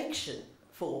 tender affection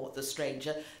for the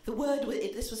stranger.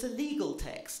 This was a legal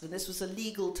text, and this was a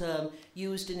legal term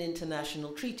used in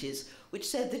international treaties, which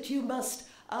said that you must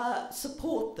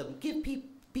support them,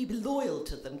 be loyal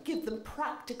to them, give them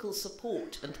practical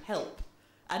support and help,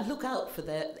 and look out for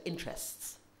their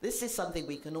interests. This is something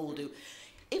we can all do.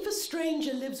 If a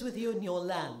stranger lives with you in your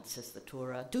land, says the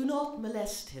Torah, do not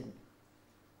molest him.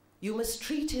 You must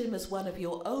treat him as one of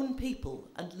your own people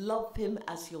and love him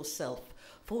as yourself,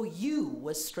 for you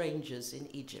were strangers in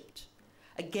Egypt.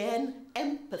 Again,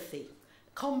 empathy,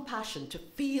 compassion, to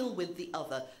feel with the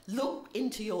other. Look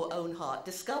into your own heart.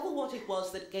 Discover what it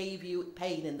was that gave you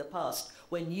pain in the past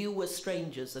when you were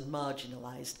strangers and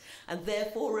marginalized, and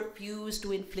therefore refuse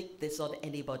to inflict this on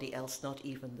anybody else, not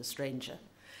even the stranger.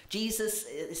 Jesus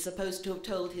is supposed to have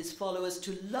told his followers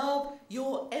to love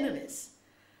your enemies.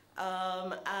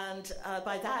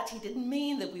 By that, he didn't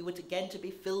mean that we were again to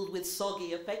be filled with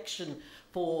soggy affection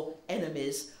for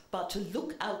enemies, but to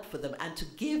look out for them and to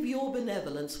give your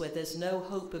benevolence where there's no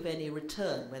hope of any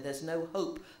return, where there's no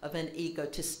hope of an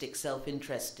egotistic,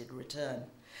 self-interested return.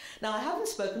 Now, I haven't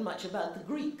spoken much about the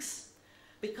Greeks,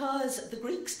 because the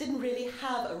Greeks didn't really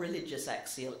have a religious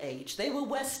axial age. They were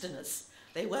Westerners.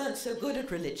 They weren't so good at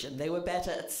religion. They were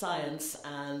better at science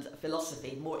and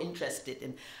philosophy, more interested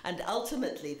in. And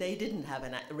ultimately, they didn't have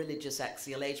a religious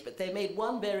axial age, but they made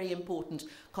one very important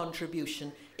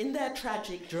contribution in their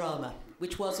tragic drama,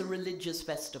 which was a religious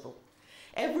festival.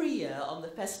 Every year on the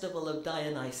festival of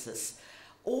Dionysus,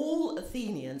 all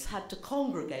Athenians had to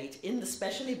congregate in the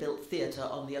specially built theatre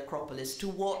on the Acropolis to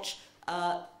watch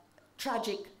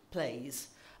tragic plays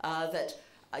that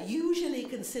usually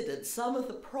considered some of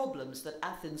the problems that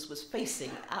Athens was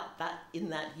facing in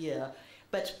that year,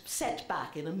 but set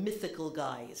back in a mythical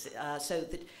guise.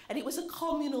 And it was a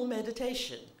communal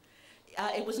meditation.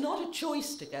 It was not a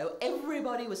choice to go.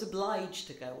 Everybody was obliged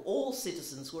to go. All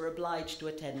citizens were obliged to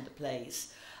attend the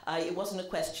plays. It wasn't a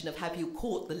question of, have you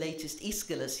caught the latest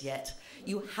Aeschylus yet?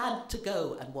 You had to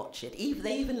go and watch it.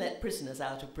 They even let prisoners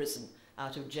out of prison,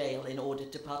 out of jail, in order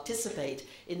to participate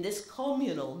in this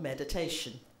communal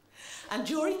meditation. And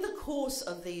during the course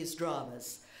of these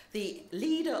dramas, the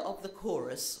leader of the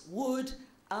chorus would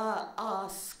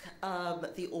ask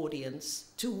the audience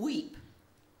to weep,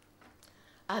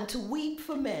 and to weep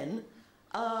for men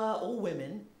or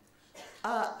women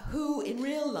who in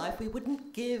real life we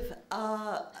wouldn't give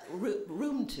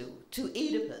room to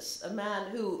Oedipus, a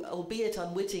man who, albeit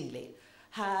unwittingly,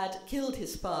 had killed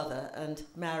his father and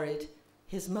married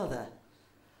his mother,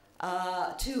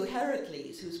 to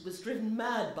Heracles, who was driven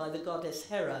mad by the goddess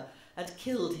Hera and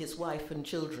killed his wife and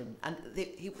children. And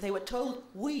they were told,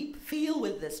 weep, feel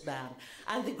with this man.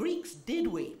 And the Greeks did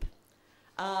weep.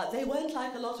 They weren't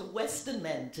like a lot of Western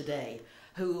men today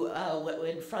who,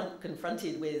 when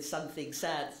confronted with something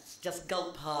sad, just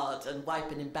gulp hard and wipe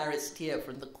an embarrassed tear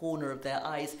from the corner of their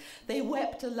eyes. They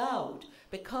wept aloud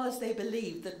because they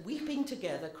believed that weeping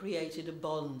together created a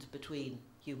bond between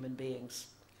human beings.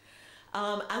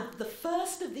 And the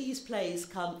first of these plays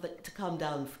to come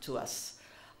down to us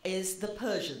is The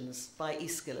Persians by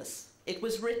Aeschylus. It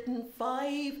was written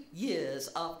 5 years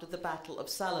after the Battle of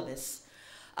Salamis,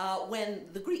 when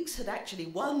the Greeks had actually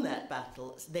won that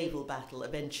battle, naval battle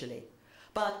eventually.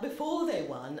 But before they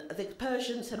won, the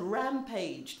Persians had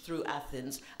rampaged through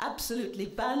Athens, absolutely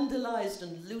vandalized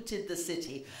and looted the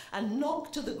city, and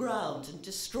knocked to the ground and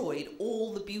destroyed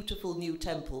all the beautiful new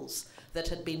temples that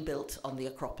had been built on the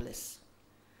Acropolis.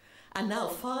 And now,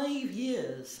 5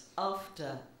 years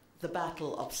after the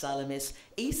Battle of Salamis,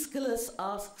 Aeschylus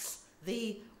asks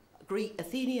the Greek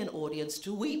Athenian audience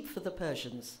to weep for the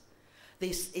Persians.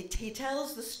 He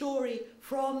tells the story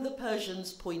from the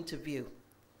Persians' point of view.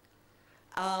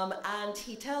 And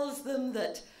he tells them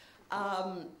that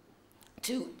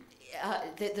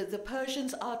the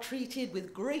Persians are treated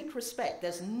with great respect.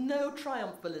 There's no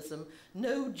triumphalism,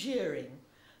 no jeering.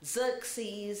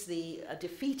 Xerxes, the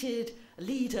defeated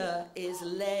leader, is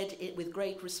led with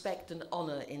great respect and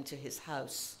honor into his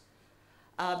house.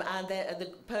 And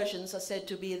the Persians are said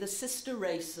to be the sister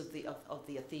race of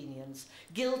the Athenians,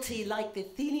 guilty, like the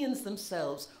Athenians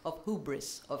themselves, of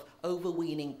hubris, of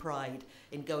overweening pride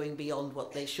in going beyond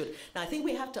what they should. Now, I think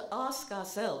we have to ask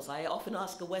ourselves, I often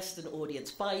ask a Western audience,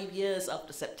 5 years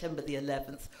after September the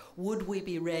 11th, would we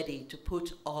be ready to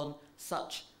put on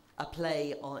such a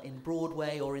play in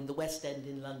Broadway or in the West End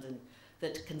in London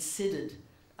that considered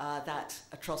that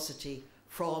atrocity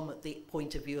from the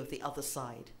point of view of the other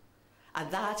side? And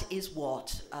that is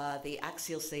what the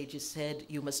axial sages said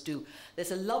you must do.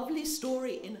 There's a lovely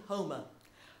story in Homer,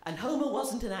 and Homer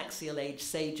wasn't an axial age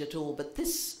sage at all, but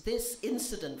this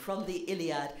incident from the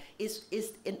Iliad is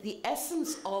in the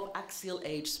essence of axial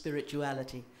age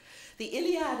spirituality. The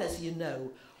Iliad, as you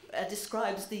know,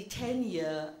 describes the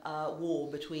 10-year war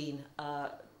between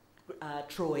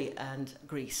Troy and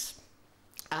Greece.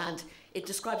 And it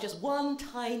describes just one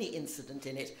tiny incident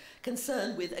in it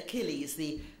concerned with Achilles,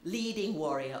 the leading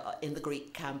warrior in the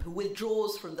Greek camp, who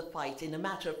withdraws from the fight in a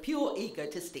matter of pure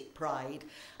egotistic pride.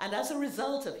 And as a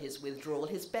result of his withdrawal,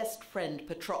 his best friend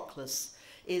Patroclus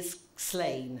is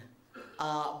slain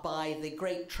by the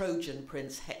great Trojan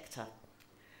prince Hector.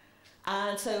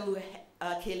 And so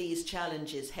Achilles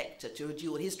challenges Hector to a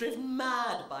duel. He's driven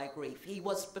mad by grief.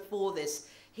 Before this,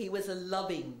 he was a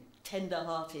loving,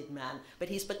 tender-hearted man, but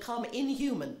he's become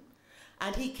inhuman,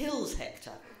 and he kills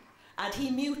Hector, and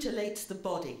he mutilates the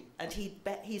body, and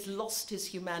he's lost his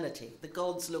humanity. The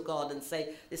gods look on and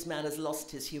say, this man has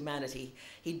lost his humanity.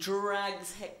 He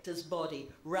drags Hector's body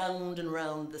round and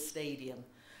round the stadium,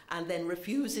 and then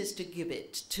refuses to give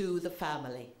it to the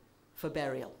family for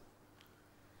burial.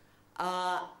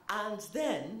 And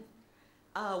then,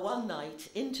 one night,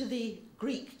 into the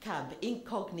Greek camp,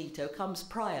 incognito, comes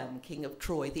Priam, king of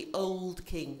Troy, the old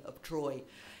king of Troy.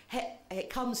 It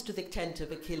comes to the tent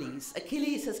of Achilles.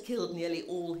 Achilles has killed nearly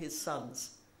all his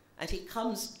sons, and he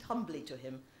comes humbly to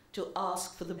him to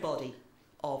ask for the body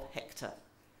of Hector.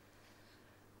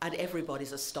 And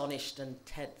everybody's astonished and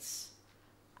tense.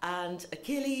 And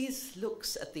Achilles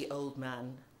looks at the old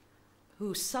man,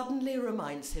 who suddenly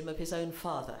reminds him of his own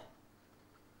father.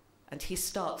 And he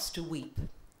starts to weep.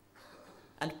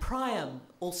 And Priam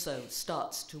also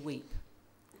starts to weep.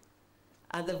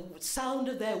 And the sound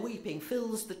of their weeping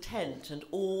fills the tent and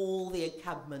all the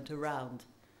encampment around.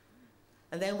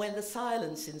 And then when the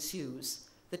silence ensues,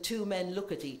 the two men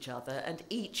look at each other and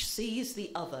each sees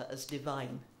the other as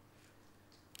divine.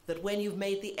 That when you've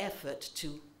made the effort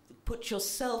to put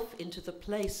yourself into the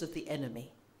place of the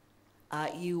enemy,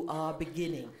 you are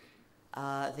beginning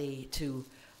to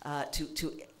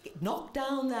knock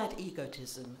down that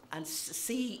egotism and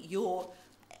see your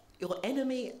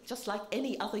enemy, just like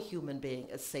any other human being,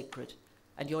 as sacred,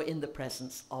 and you're in the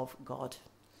presence of God.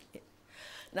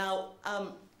 Now,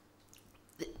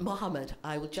 Muhammad,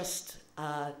 I will just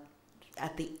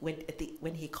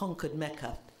when he conquered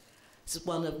Mecca, this is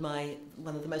one of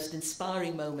the most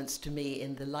inspiring moments to me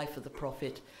in the life of the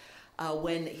Prophet,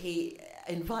 when he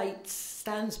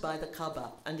stands by the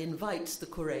Kaaba and invites the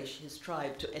Quraysh, his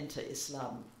tribe, to enter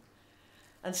Islam,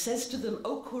 and says to them,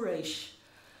 "O Quraysh,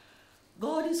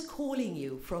 God is calling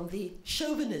you from the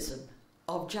chauvinism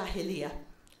of Jahiliyyah,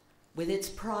 with its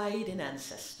pride in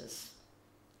ancestors,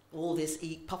 all this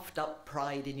puffed up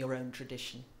pride in your own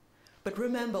tradition. But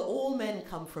remember, all men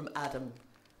come from Adam,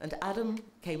 and Adam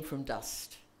came from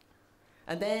dust."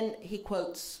 And then he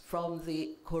quotes from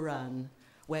the Quran,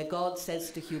 where God says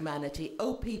to humanity,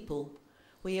 "O people,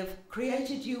 we have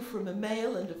created you from a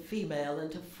male and a female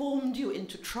and have formed you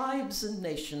into tribes and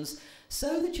nations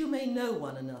so that you may know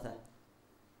one another.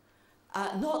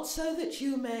 Not so that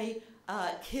you may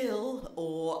kill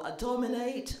or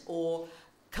dominate or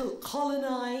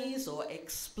colonize or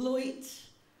exploit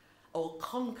or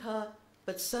conquer,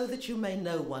 but so that you may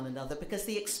know one another, because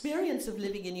the experience of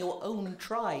living in your own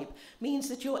tribe means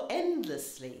that you're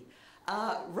endlessly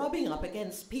rubbing up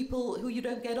against people who you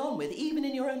don't get on with. Even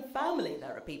in your own family,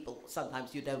 there are people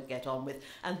sometimes you don't get on with.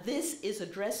 And this is a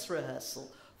dress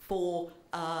rehearsal for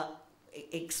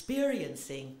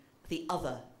experiencing the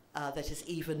other that is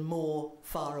even more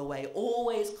far away,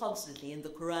 always constantly in the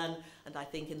Quran, and I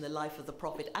think in the life of the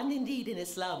Prophet, and indeed in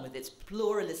Islam with its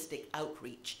pluralistic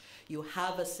outreach. You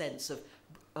have a sense of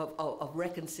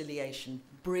reconciliation,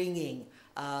 bringing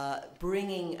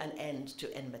an end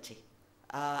to enmity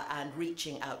and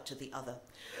reaching out to the other.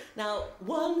 Now,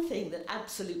 one thing that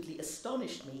absolutely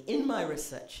astonished me in my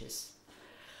researches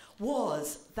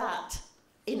was that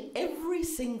in every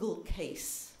single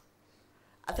case,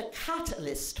 the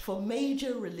catalyst for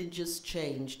major religious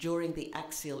change during the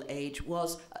Axial Age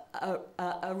was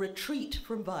a retreat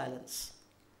from violence.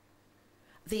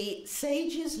 The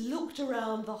sages looked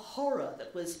around the horror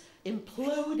that was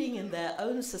imploding in their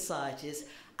own societies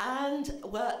and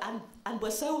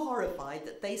were so horrified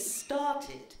that they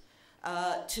started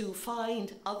to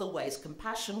find other ways.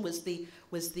 Compassion was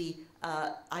the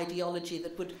ideology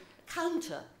that would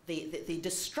counter the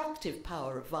destructive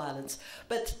power of violence,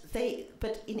 but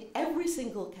in every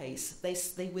single case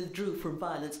they withdrew from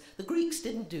violence. The Greeks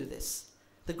didn't do this.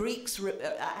 The Greeks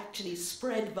actually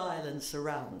spread violence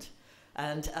around,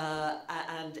 and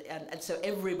so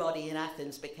everybody in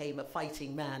Athens became a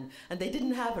fighting man, and they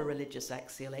didn't have a religious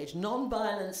axial age.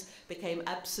 Non-violence became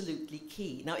absolutely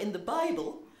key. Now, in the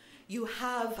Bible, you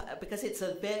have, because it's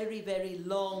a very, very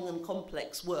long and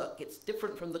complex work, it's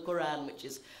different from the Quran,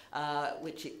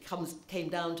 which came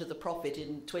down to the Prophet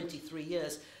in 23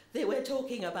 years. We're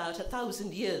talking about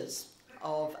 1,000 years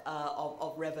of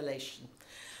revelation.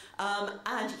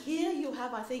 And here you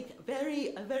have, I think, a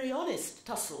very honest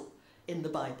tussle in the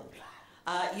Bible.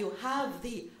 You have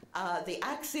the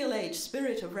axial age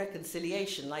spirit of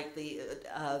reconciliation, like the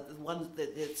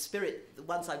spirit, the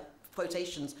ones I've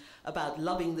quotations about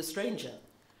loving the stranger.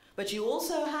 But you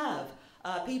also have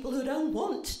people who don't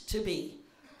want to be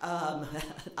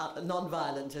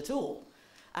non-violent at all.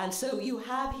 And so you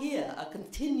have here a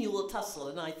continual tussle,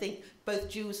 and I think both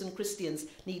Jews and Christians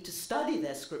need to study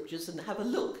their scriptures and have a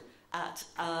look at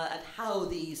how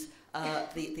these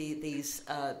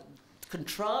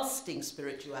contrasting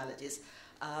spiritualities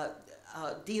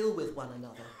deal with one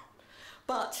another.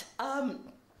 But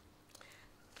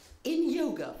in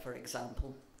yoga, for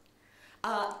example,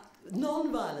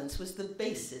 non-violence was the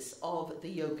basis of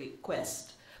the yogic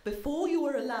quest. Before you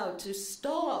were allowed to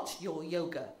start your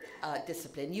yoga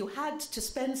discipline, you had to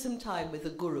spend some time with a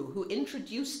guru who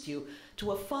introduced you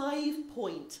to a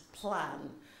 5-point plan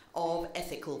of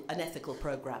an ethical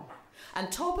program.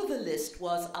 And top of the list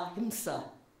was ahimsa,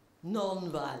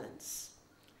 non-violence.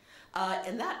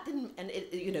 And that didn't, and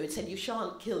it said you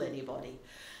shan't kill anybody.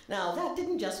 Now, that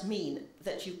didn't just mean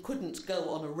that you couldn't go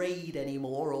on a raid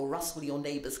anymore or rustle your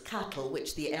neighbour's cattle,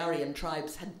 which the Aryan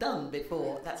tribes had done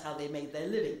before. That's how they made their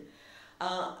living.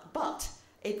 But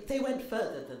they went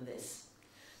further than this.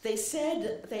 They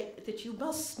said that you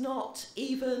must not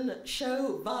even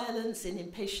show violence in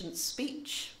impatient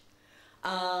speech,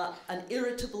 an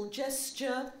irritable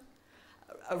gesture,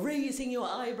 raising your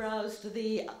eyebrows to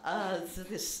the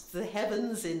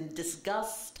heavens in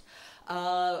disgust.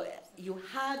 You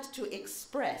had to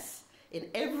express in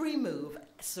every move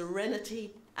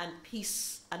serenity and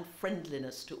peace and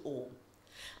friendliness to all.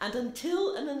 And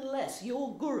until and unless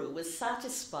your guru was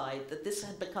satisfied that this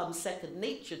had become second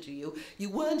nature to you, you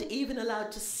weren't even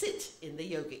allowed to sit in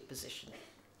the yogic position.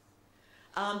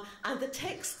 And the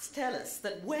texts tell us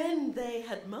that when they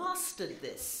had mastered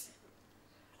this,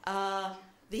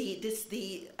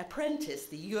 the apprentice,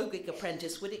 the yogic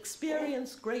apprentice, would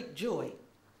experience great joy.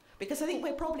 Because I think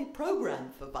we're probably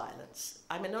programmed for violence.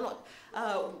 I mean,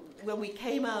 when we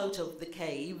came out of the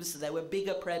caves, there were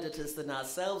bigger predators than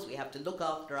ourselves. We have to look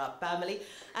after our family.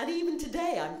 And even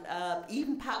today,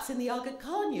 even perhaps in the Aga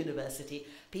Khan University,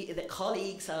 the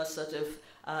colleagues are sort of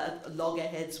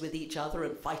loggerheads with each other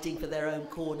and fighting for their own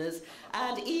corners.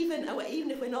 And even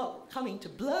if we're not coming to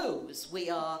blows, we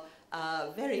are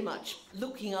very much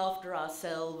looking after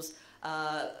ourselves.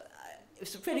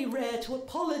 It's very rare to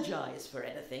apologize for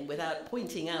anything without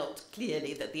pointing out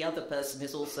clearly that the other person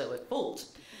is also at fault.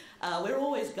 We're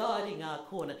always guarding our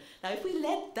corner. Now, if we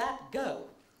let that go,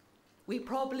 we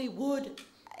probably would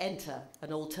enter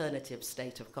an alternative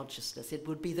state of consciousness. It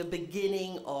would be the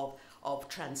beginning of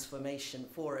transformation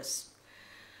for us.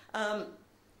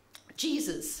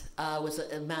 Jesus was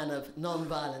a man of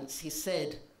non-violence. He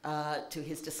said to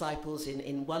his disciples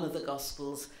in one of the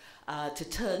Gospels, to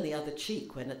turn the other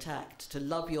cheek when attacked, to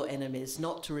love your enemies,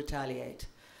 not to retaliate.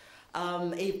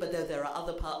 But there are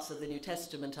other parts of the New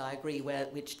Testament, I agree,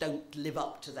 which don't live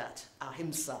up to that,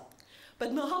 ahimsa.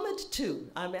 But Muhammad too,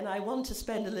 I mean, I want to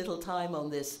spend a little time on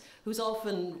this, who's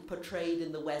often portrayed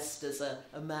in the West as a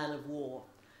man of war.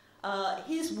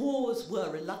 His wars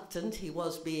were reluctant. He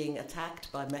was being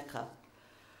attacked by Mecca.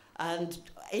 And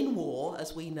in war,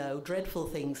 as we know, dreadful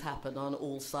things happen on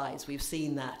all sides. We've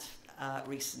seen that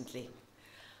recently.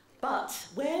 But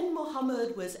when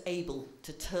Muhammad was able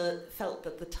to felt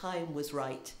that the time was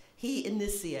right, he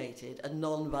initiated a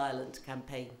non-violent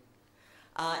campaign.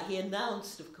 He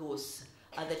announced, of course,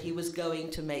 that he was going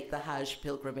to make the Hajj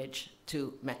pilgrimage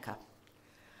to Mecca.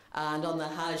 And on the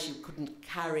Hajj, you couldn't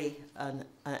carry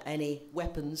any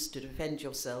weapons to defend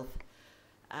yourself.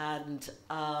 And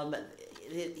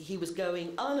he was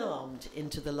going unarmed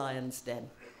into the lion's den.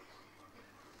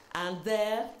 And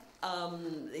there,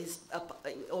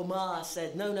 Omar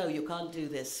said, no, you can't do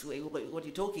this. What are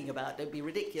you talking about? Don't be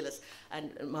ridiculous.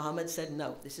 And Muhammad said,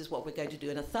 no, this is what we're going to do.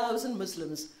 And 1,000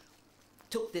 Muslims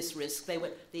took this risk.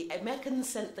 The Meccans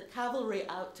sent the cavalry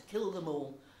out to kill them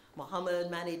all. Muhammad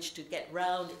managed to get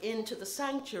round into the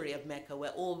sanctuary of Mecca where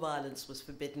all violence was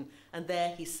forbidden. And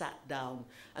there he sat down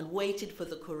and waited for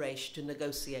the Quraysh to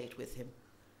negotiate with him.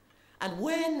 And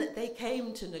when they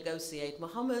came to negotiate,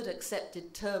 Muhammad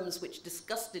accepted terms which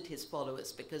disgusted his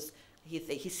followers because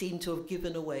he seemed to have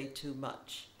given away too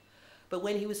much. But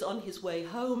when he was on his way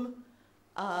home,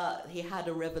 he had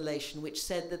a revelation which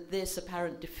said that this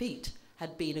apparent defeat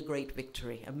had been a great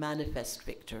victory, a manifest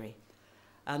victory,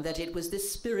 and that it was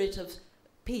this spirit of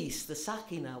peace, the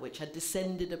Sakina, which had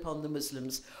descended upon the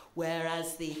Muslims,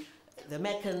 whereas the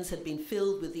Meccans had been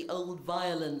filled with the old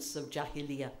violence of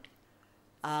Jahiliyyah.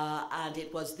 And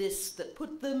it was this that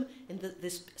put them in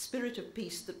this spirit of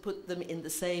peace that put them in the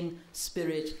same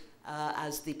spirit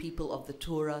as the people of the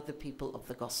Torah, the people of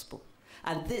the Gospel.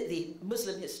 And the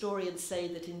Muslim historians say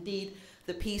that indeed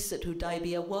the peace at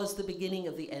Hudaybiyah was the beginning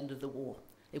of the end of the war.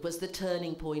 It was the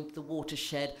turning point, the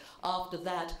watershed. After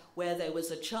that, where there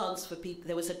was a chance for people,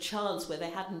 there was a chance where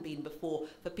there hadn't been before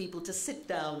for people to sit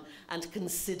down and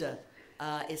consider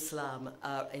Islam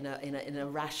in a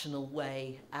rational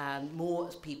way, and more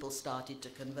people started to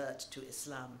convert to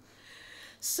Islam.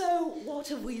 So what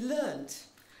have we learned?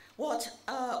 What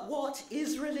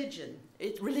is religion?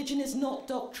 Religion is not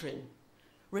doctrine.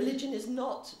 Religion is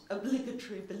not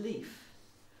obligatory belief.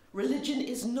 Religion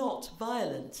is not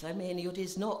violent. I mean, it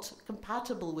is not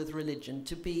compatible with religion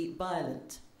to be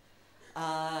violent.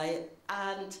 But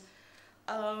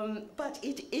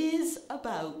it is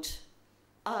about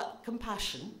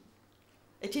compassion.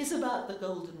 It is about the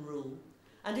golden rule.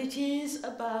 And it is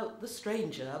about the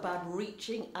stranger, about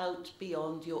reaching out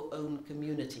beyond your own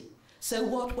community. So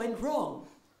what went wrong?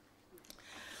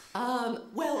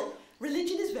 Well,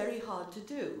 religion is very hard to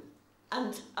do.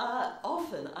 And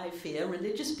often, I fear,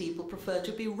 religious people prefer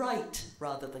to be right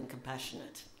rather than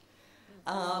compassionate.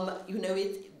 Not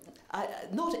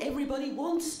everybody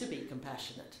wants to be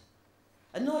compassionate.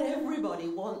 And not everybody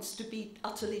wants to be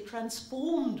utterly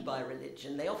transformed by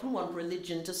religion. They often want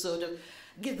religion to sort of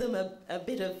give them a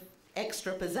bit of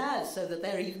extra pizzazz so that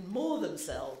they're even more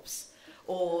themselves,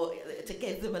 or to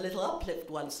give them a little uplift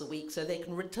once a week so they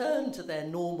can return to their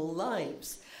normal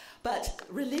lives. But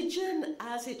religion,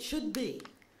 as it should be,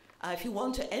 if you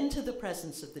want to enter the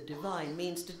presence of the divine,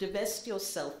 means to divest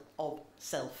yourself of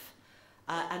self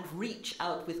and reach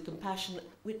out with compassion.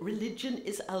 Religion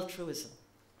is altruism.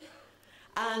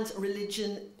 And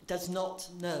religion does not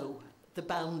know the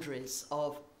boundaries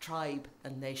of tribe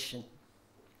and nation,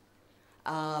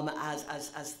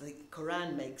 as the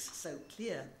Quran makes so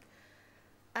clear.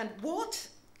 And what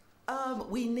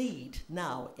we need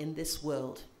now in this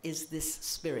world is this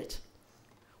spirit.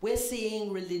 We're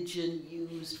seeing religion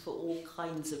used for all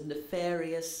kinds of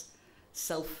nefarious,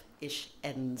 selfish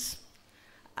ends.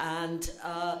 And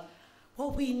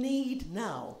what we need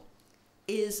now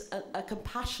is a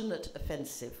compassionate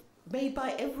offensive made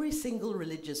by every single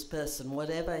religious person,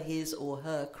 whatever his or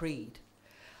her creed.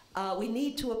 We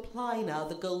need to apply now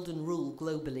the golden rule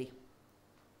globally,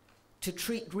 to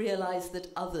realize that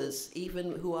others,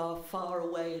 even who are far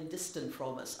away and distant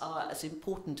from us, are as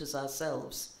important as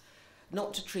ourselves,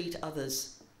 not to treat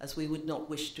others as we would not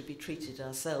wish to be treated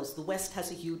ourselves. The West has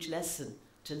a huge lesson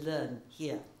to learn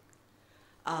here.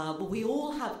 But we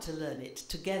all have to learn it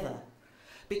together,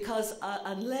 because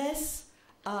unless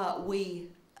we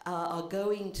are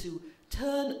going to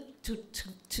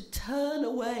turn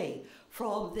away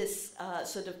from this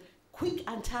sort of quick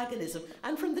antagonism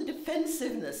and from the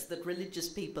defensiveness that religious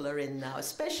people are in now,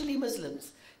 especially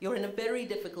Muslims, you're in a very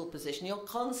difficult position. You're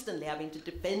constantly having to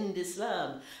defend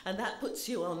Islam, and that puts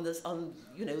you in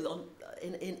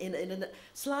a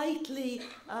slightly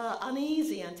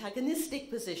uneasy, antagonistic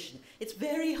position. It's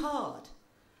very hard.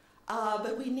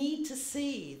 But we need to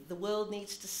see, the world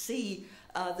needs to see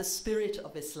the spirit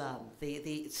of Islam,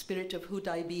 the spirit of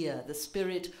Hudaybiyah, the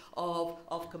spirit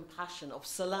of compassion, of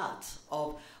salat,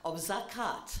 of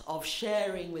zakat, of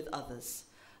sharing with others,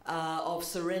 of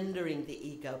surrendering the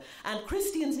ego. And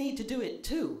Christians need to do it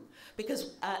too,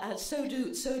 because and so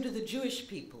do the Jewish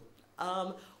people.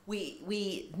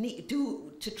 We need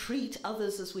to treat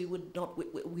others as we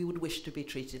would wish to be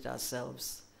treated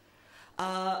ourselves.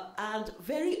 And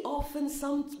very often,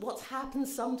 what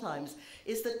happens sometimes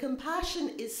is that compassion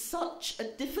is such a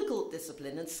difficult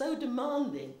discipline and so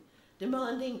demanding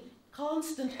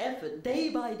constant effort, day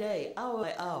by day, hour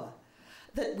by hour,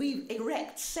 that we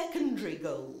erect secondary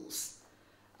goals.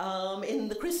 In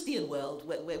the Christian world,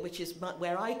 which is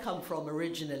where I come from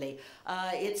originally,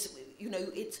 it's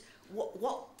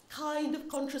what kind of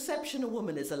contraception a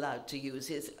woman is allowed to use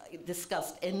is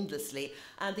discussed endlessly,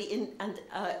 and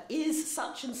is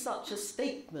such and such a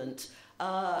statement,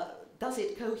 does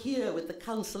it cohere with the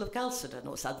Council of Chalcedon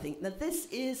or something? Now this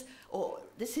is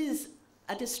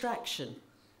a distraction,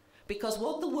 because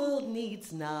what the world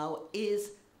needs now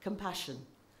is compassion,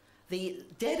 the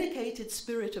dedicated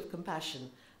spirit of compassion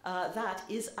that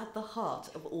is at the heart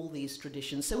of all these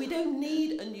traditions. So we don't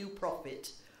need a new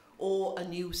prophet or a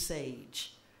new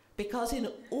sage, because in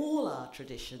all our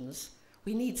traditions,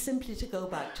 we need simply to go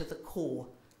back to the core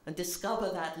and discover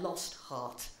that lost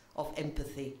heart of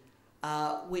empathy,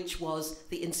 which was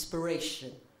the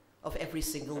inspiration of every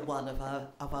single one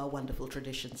of our wonderful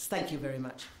traditions. Thank you very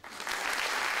much.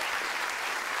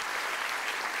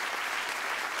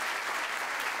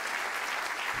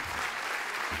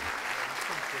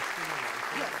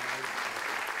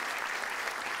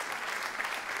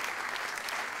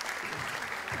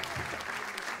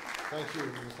 Thank you,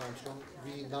 Ms. Armstrong.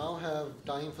 We now have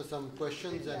time for some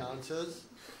questions and answers.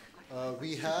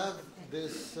 We have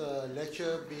this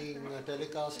lecture being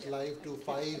telecast live to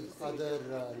 5 other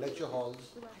lecture halls.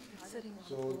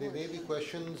 So there may be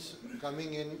questions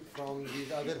coming in from these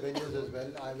other venues as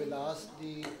well. I will ask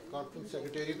the conference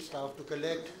secretariat staff to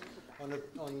collect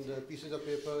on the pieces of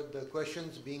paper the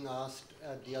questions being asked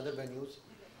at the other venues.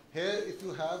 Here, if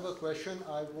you have a question,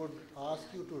 I would ask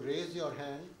you to raise your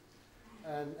hand,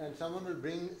 and someone will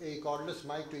bring a cordless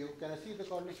mic to you. Can I see the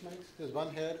cordless mics? There's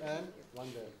one here and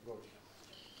one there. Go.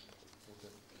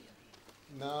 Okay.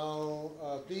 Now,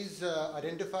 please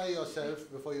identify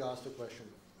yourself before you ask the question.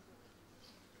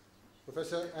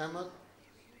 Professor Ahmad,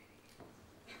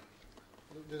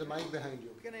 there's a mic behind you.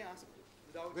 Can I ask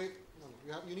without... Wait,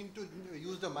 no, you need to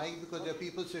use the mic because there are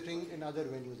people sitting in other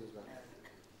venues as well.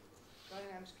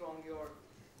 Dr. Armstrong, your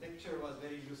lecture was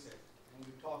very lucid, and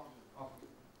you talked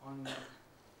on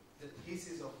the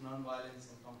thesis of nonviolence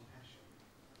and compassion.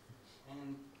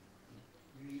 And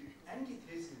the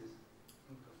antithesis,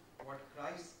 what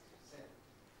Christ said,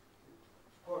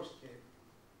 of course,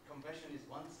 compassion is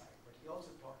one side, but he also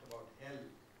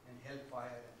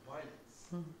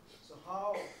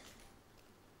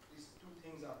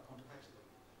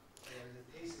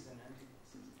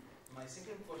my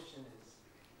second question is,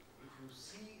 if you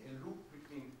see a loop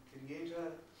between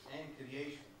creator and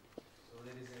creation, so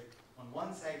there is on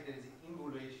one side there is an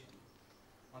involution,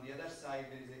 on the other side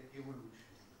there is an evolution.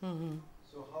 Mm-hmm.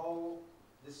 So how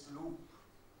this loop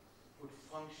would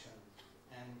function,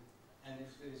 and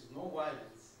if there is no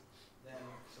violence, then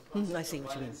the I see concept of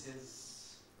what you mean. violence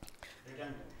is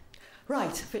redundant.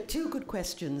 Right, but two good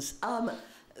questions.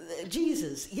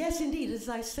 Jesus, yes, indeed, as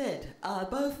I said,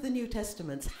 both the New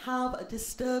Testaments have a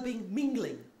disturbing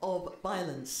mingling of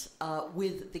violence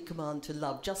with the command to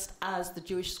love, just as the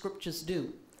Jewish scriptures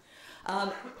do.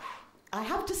 I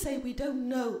have to say we don't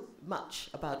know much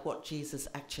about what Jesus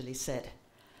actually said.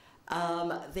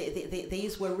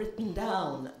 These were written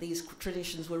down, these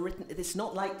traditions were written, it's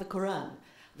not like the Quran.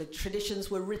 The traditions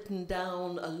were written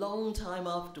down a long time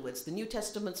afterwards. The New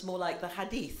Testament's more like the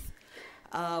Hadith,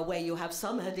 where you have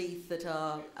some Hadith that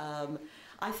are...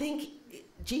 I think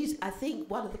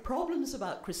one of the problems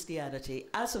about Christianity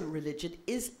as a religion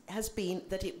has been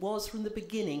that it was from the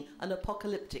beginning an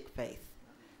apocalyptic faith.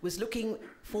 It was looking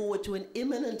forward to an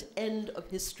imminent end of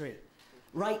history.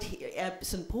 Right here,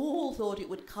 St. Paul thought it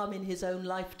would come in his own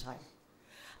lifetime.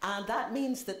 And that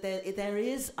means that there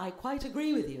is, I quite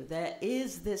agree with you, there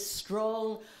is this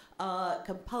strong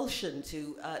compulsion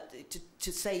to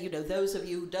say, you know, those of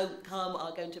you who don't come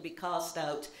are going to be cast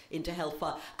out into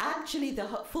hellfire. Actually, the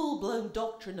full-blown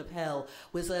doctrine of hell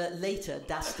was a later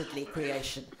dastardly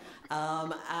creation. You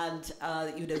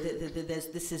know,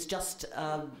 this is just,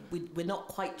 we're not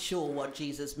quite sure what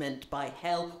Jesus meant by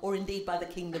hell, or indeed by the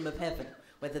kingdom of heaven,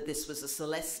 whether this was a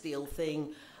celestial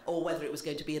thing or whether it was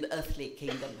going to be an earthly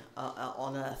kingdom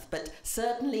on earth. But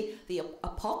certainly the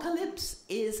apocalypse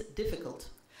is difficult.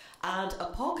 And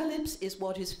apocalypse is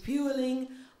what is fueling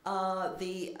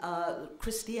the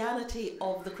Christianity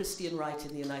of the Christian right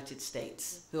in the United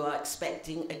States, who are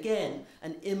expecting, again,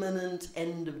 an imminent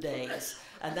end of days.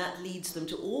 And that leads them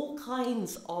to all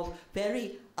kinds of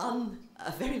very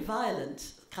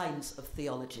violent kinds of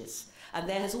theologies. And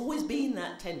there has always been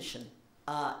that tension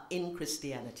in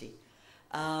Christianity.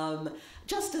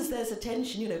 Just as there's a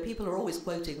tension, you know, people are always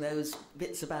quoting those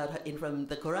bits from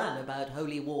the Quran about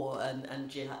holy war and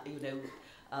jihad, you know,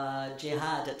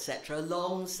 jihad, etc.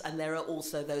 And there are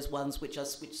also those ones where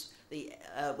the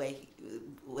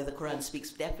Quran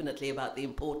speaks definitely about the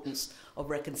importance of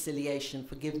reconciliation,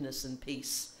 forgiveness, and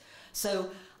peace.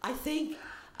 So I think,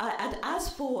 and as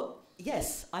for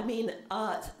yes, I mean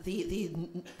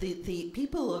the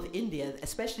people of India,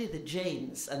 especially the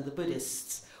Jains and the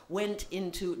Buddhists, went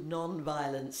into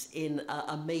non-violence in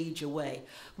a major way.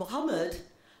 Muhammad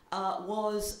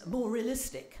was more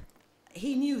realistic.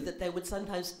 He knew that it would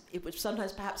sometimes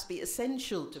perhaps be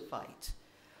essential to fight.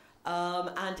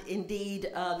 And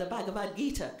indeed, the Bhagavad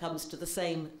Gita comes to the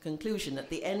same conclusion. At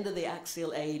the end of the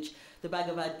axial age, the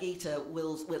Bhagavad Gita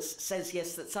says,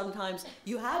 yes, that sometimes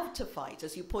you have to fight.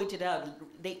 As you pointed out,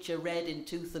 nature red in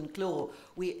tooth and claw.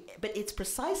 But it's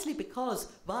precisely because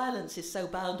violence is so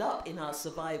bound up in our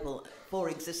survival for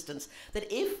existence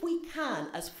that if we can,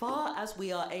 as far as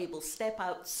we are able, step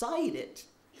outside it,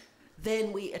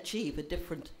 then we achieve a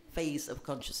different phase of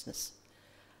consciousness.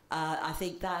 I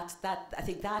think that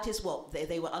is what they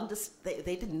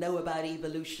didn't know about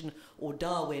evolution or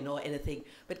Darwin or anything,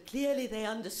 but clearly they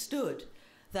understood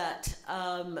that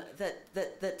that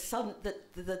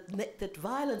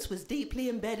violence was deeply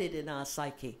embedded in our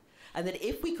psyche, and that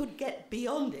if we could get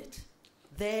beyond it,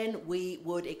 then we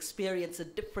would experience a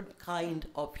different kind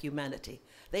of humanity.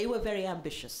 They were very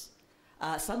ambitious.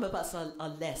 Some of us are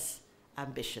less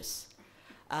ambitious.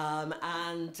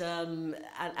 And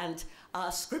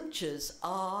our scriptures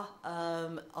are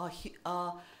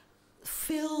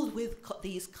filled with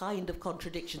these kind of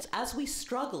contradictions as we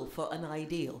struggle for an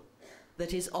ideal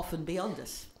that is often beyond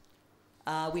us.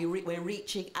 We're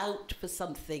reaching out for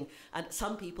something, and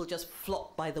some people just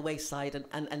flop by the wayside,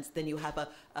 and then you have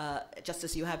just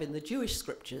as you have in the Jewish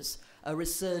scriptures, a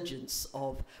resurgence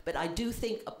of. But I do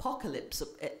think apocalypse,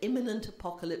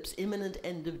 imminent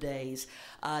end of days,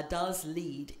 does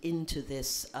lead into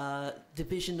this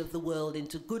division of the world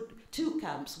into two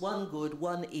camps, one good,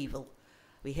 one evil.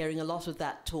 We're hearing a lot of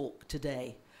that talk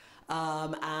today.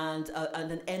 And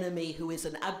an enemy who is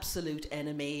an absolute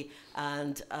enemy,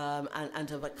 and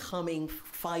of a coming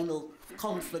final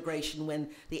conflagration when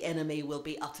the enemy will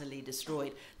be utterly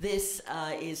destroyed. This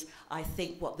is, I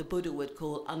think, what the Buddha would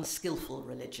call unskillful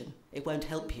religion. It won't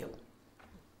help you.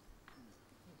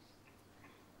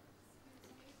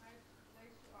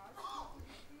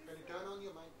 Can you turn on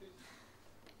your mic, please?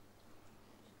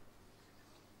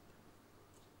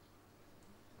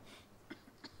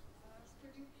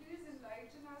 Could you please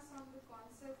enlighten us on the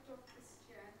concept of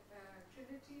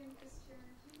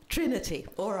Trinity,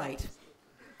 all right.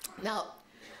 Now,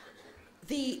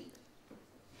 in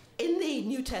the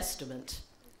New Testament,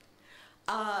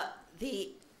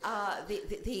 the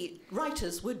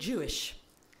writers were Jewish,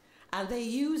 and they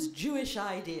used Jewish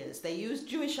ideas. They used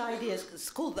Jewish ideas. It's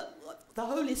called the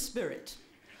Holy Spirit,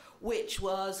 which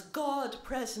was God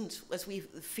present as we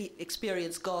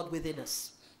experience God within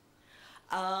us.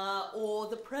 Or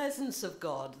the presence of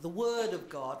God, the Word of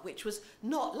God, which was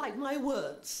not like my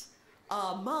words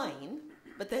are mine,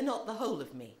 but they're not the whole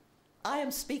of me. I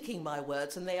am speaking my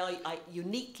words, and they are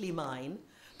uniquely mine,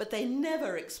 but they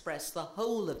never express the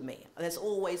whole of me. There's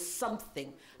always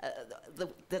something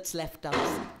that's left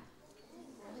unsaid.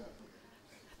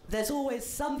 There's always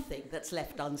something that's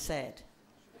left unsaid.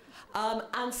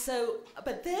 And so,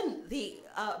 but then the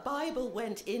Bible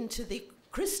went into the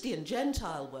Christian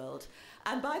Gentile world,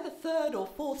 and by the 3rd or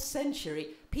 4th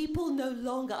century, people no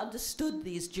longer understood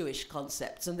these Jewish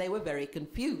concepts, and they were very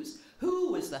confused.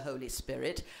 Who was the Holy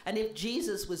Spirit? And if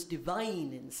Jesus was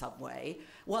divine in some way,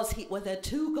 were there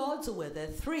 2 gods or were there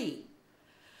 3?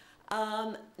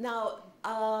 The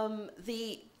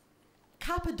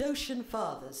Cappadocian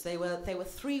Fathers, they were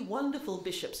 3 wonderful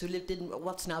bishops who lived in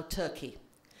what's now Turkey,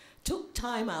 took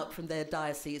time out from their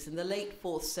diocese in the late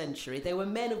 4th century. They were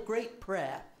men of great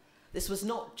prayer. This was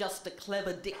not just a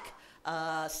clever dick,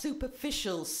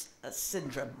 superficial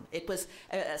syndrome. It was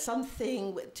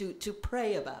something to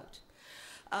pray about.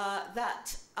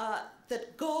 That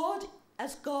God,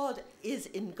 as God is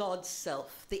in God's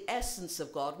self, the essence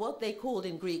of God, what they called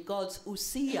in Greek God's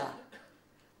ousia,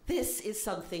 this is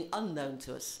something unknown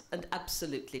to us and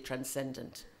absolutely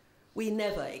transcendent. We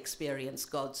never experience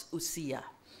God's ousia.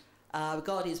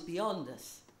 God is beyond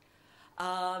us.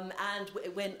 And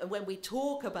when we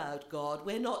talk about God,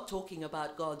 we're not talking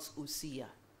about God's ousia.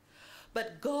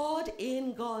 But God,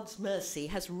 in God's mercy,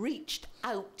 has reached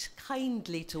out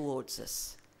kindly towards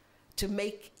us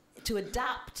to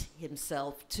adapt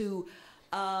himself to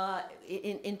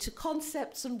into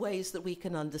concepts and ways that we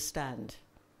can understand.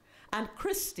 And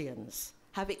Christians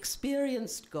have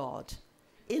experienced God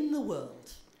in the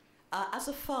world as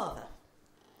a father,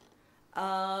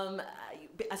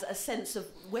 as a sense of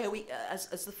where we,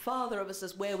 as the father of us,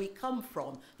 as where we come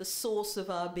from, the source of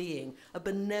our being, a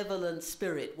benevolent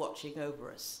spirit watching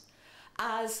over us.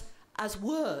 As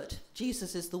word,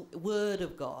 Jesus is the Word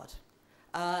of God.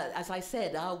 As I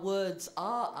said, our words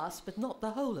are us, but not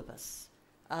the whole of us.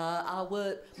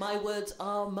 My words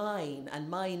are mine and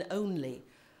mine only,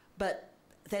 but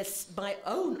there's my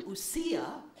own ousia,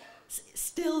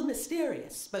 still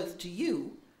mysterious, both to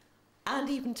you and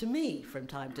even to me from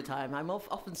time to time. I'm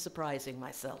often surprising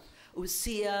myself.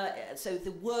 Ousia, so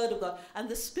the Word of God, and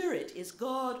the Spirit is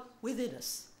God within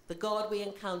us, the God we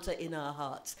encounter in our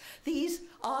hearts. These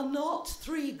are not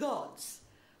 3 gods,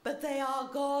 but they are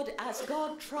God as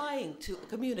God trying to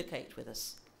communicate with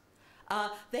us.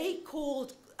 They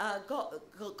called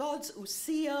God's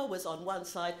ousia was on one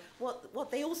side. What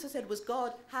they also said was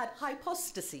God had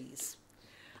hypostases.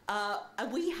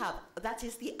 And we have, that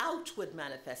is the outward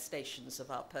manifestations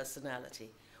of our personality,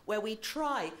 where we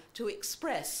try to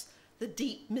express the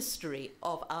deep mystery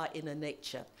of our inner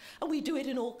nature. And we do it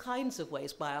in all kinds of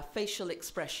ways, by our facial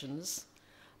expressions,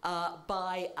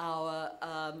 by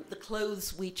the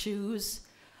clothes we choose,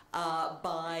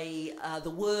 by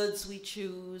the words we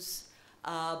choose,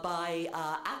 by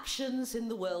our actions in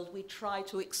the world. We try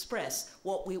to express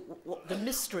what the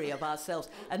mystery of ourselves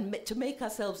and to make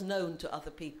ourselves known to other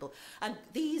people. And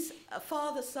these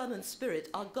Father, Son, and Spirit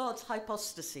are God's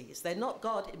hypostases. They're not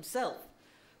God himself,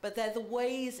 but they're the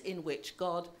ways in which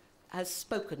God has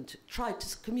spoken, tried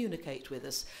to communicate with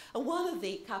us. And one of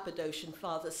the Cappadocian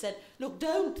Fathers said, look,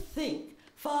 don't think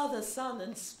Father, Son,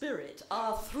 and Spirit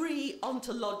are 3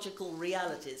 ontological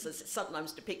realities, as it's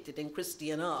sometimes depicted in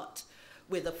Christian art,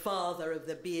 with a father of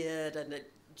the beard and a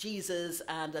Jesus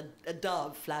and a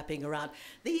dove flapping around.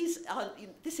 This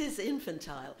is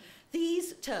infantile.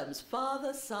 These terms,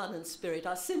 Father, Son, and Spirit,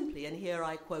 are simply, and here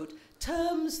I quote,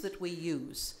 terms that we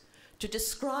use to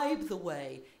describe the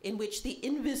way in which the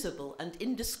invisible and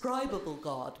indescribable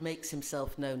God makes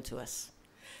himself known to us.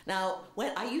 Now,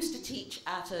 when I used to teach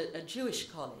at a Jewish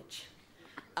college,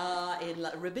 in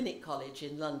Rabbinic College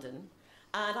in London,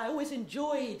 and I always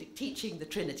enjoyed teaching the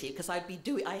Trinity because I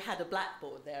had a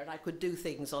blackboard there and I could do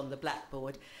things on the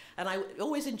blackboard. And I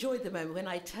always enjoyed the moment when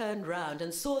I turned round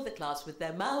and saw the class with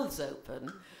their mouths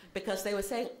open because they were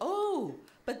saying, oh,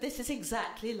 but this is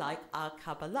exactly like our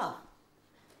Kabbalah.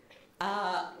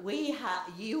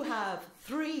 You have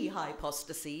 3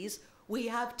 hypostases, we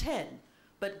have 10.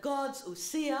 But God's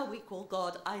ousia, we call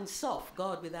God Ein Sof,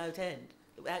 God without end.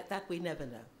 That we never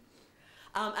know.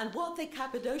 And what the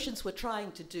Cappadocians were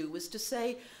trying to do was to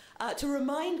say, to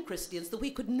remind Christians that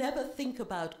we could never think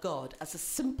about God as a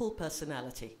simple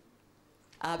personality.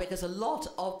 Because a lot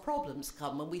of problems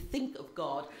come when we think of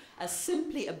God as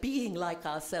simply a being like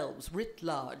ourselves, writ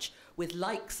large, with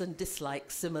likes and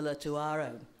dislikes similar to our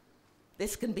own.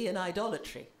 This can be an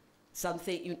idolatry,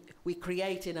 something we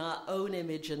create in our own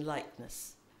image and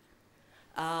likeness.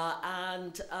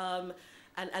 And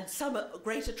some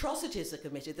great atrocities are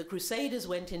committed. The Crusaders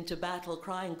went into battle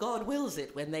crying, "God wills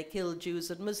it," when they killed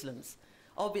Jews and Muslims.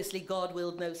 Obviously, God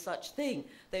willed no such thing.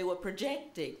 They were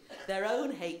projecting their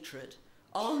own hatred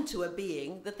onto a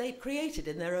being that they created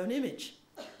in their own image.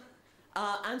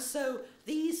 And so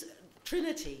these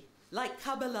Trinity, like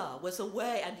Kabbalah, was a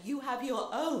way, and you have your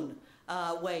own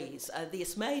ways. The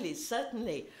Ismailis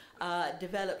certainly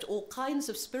developed all kinds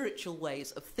of spiritual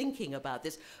ways of thinking about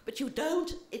this, but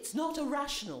it's not a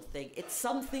rational thing. It's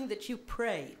something that you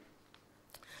pray.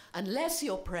 Unless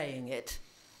you're praying it,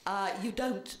 you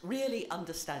don't really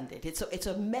understand it. It's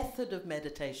a method of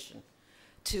meditation.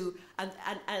 One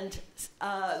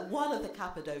of the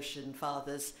Cappadocian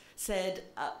fathers said,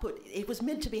 it was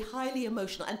meant to be highly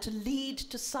emotional and to lead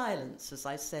to silence, as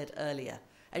I said earlier.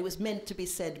 It was meant to be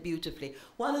said beautifully.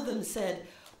 One of them said,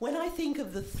 "When I think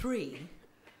of the three,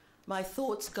 my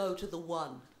thoughts go to the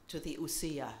one, to the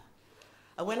Usiya.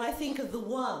 And when I think of the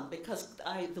one, because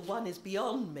the one is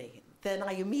beyond me, then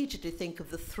I immediately think of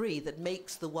the three that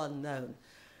makes the one known.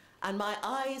 And my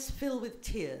eyes fill with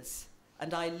tears,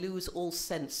 and I lose all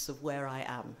sense of where I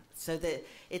am." So that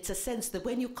it's a sense that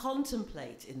when you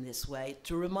contemplate in this way,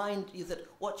 to remind you that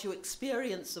what you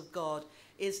experience of God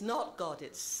is not God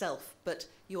itself, but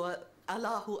you are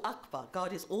Allahu Akbar.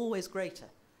 God is always greater.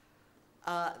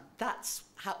 That's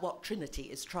what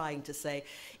Trinity is trying to say.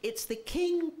 It's the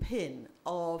kingpin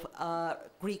of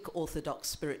Greek Orthodox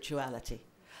spirituality.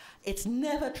 It's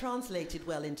never translated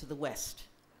well into the West.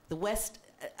 The West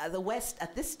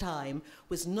at this time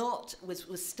was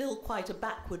still quite a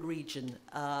backward region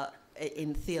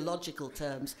in theological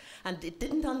terms, and it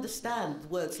didn't understand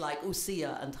words like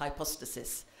ousia and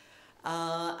hypostasis,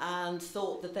 and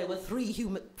thought that there were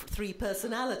three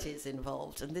personalities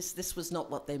involved, and this was not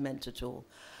what they meant at all.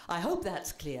 I hope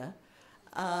that's clear.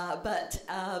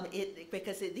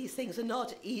 Because these things are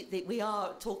not, we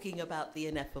are talking about the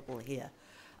ineffable here.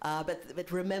 But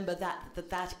remember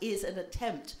that is an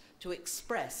attempt to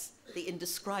express the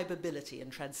indescribability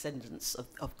and transcendence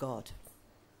of God.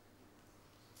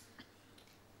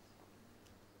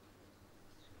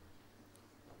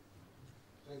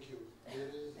 Thank you. There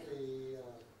is a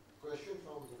question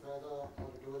from the Aga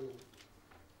auditorium.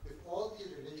 If all the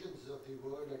religions of the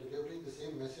world are delivering the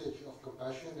same message of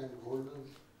compassion and golden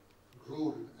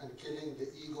rule and killing the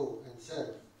ego and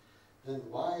self, then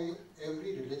why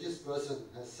every religious person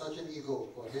has such an ego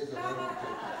for his or her own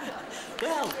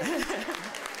faith?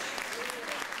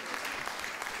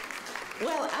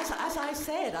 Well, as I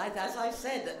said,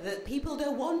 that people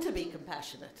don't want to be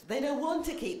compassionate. They don't want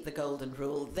to keep the golden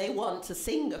rule. They want to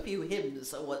sing a few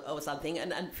hymns or something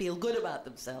and feel good about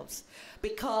themselves,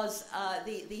 because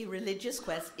the religious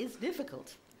quest is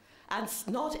difficult, and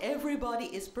not everybody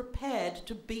is prepared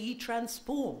to be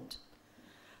transformed.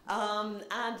 And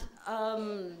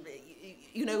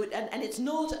it's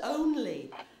not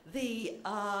only the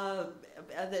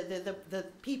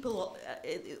people,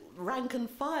 rank and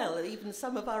file, even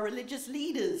some of our religious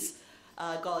leaders,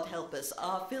 God help us,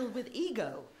 are filled with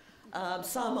ego.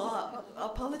 Some are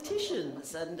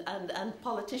politicians, and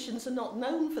politicians are not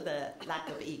known for their lack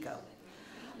of ego.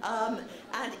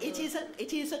 And it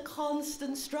is a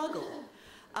constant struggle.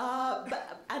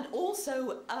 And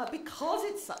also, because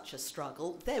it's such a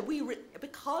struggle,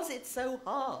 because it's so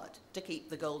hard to keep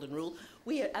the golden rule,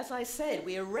 as I said,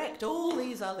 we erect all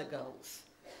these other goals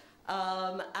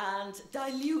and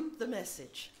dilute the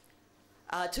message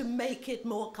to make it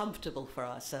more comfortable for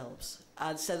ourselves,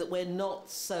 and so that we're not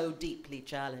so deeply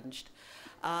challenged.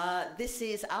 This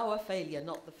is our failure,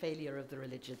 not the failure of the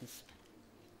religions.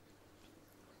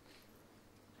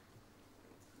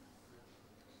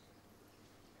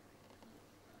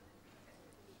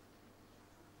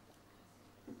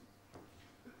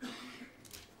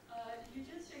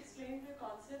 The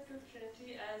concept of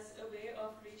Trinity as a way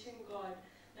of reaching God.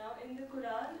 Now, in the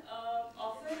Quran,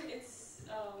 often it's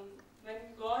when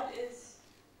God is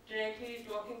directly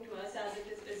talking to us, as it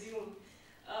is assumed,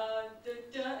 the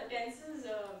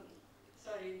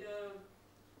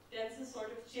tenses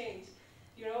sort of change.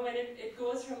 You know, when it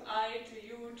goes from I to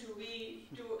you to we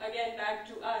to again back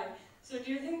to I. So,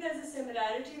 do you think there's a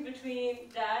similarity between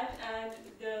that and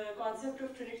the concept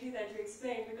of Trinity that you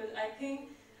explained? Because I think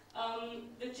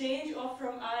The change of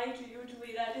from I to you to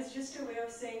we, that is just a way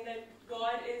of saying that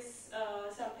God is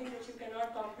something that you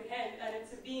cannot comprehend, and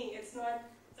it's a being, it's not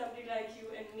somebody like you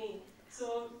and me.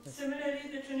 So similarly,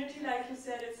 the Trinity, like you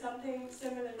said, is something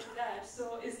similar to that.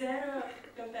 So is there a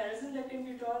comparison that can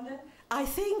be drawn there? I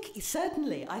think,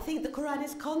 certainly, I think the Quran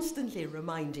is constantly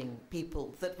reminding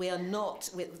people that we are not,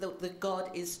 that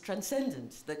God is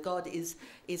transcendent, that God is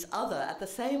other, at the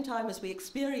same time as we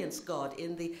experience God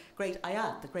in the great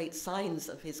ayat, the great signs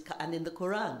of his, and in the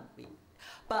Quran.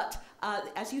 But,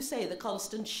 as you say, the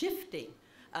constant shifting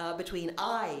between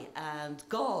I and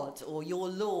God, or your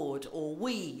Lord, or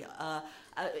we,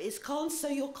 so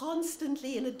you're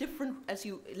constantly in a different, as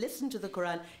you listen to the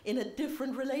Quran, in a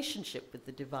different relationship with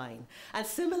the divine. And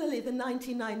similarly, the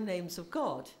 99 names of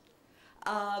God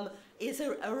is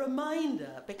a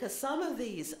reminder, because some of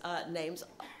these names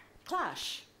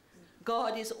clash.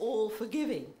 God is all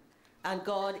forgiving, and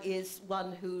God is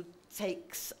one who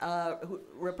takes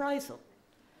reprisal.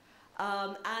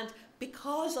 And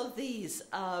because of these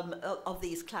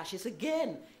clashes,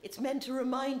 again, it's meant to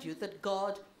remind you that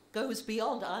God goes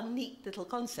beyond our neat little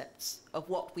concepts of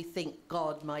what we think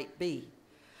God might be.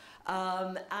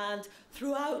 And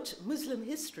throughout Muslim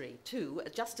history, too,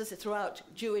 just as throughout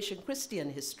Jewish and Christian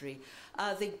history,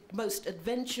 the most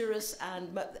adventurous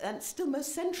and still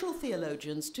most central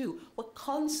theologians, too, were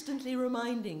constantly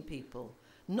reminding people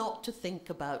not to think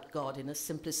about God in a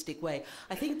simplistic way.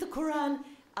 I think the Quran,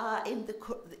 the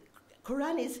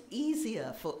Quran is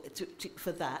easier for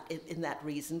that, in that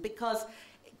reason, because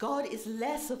God is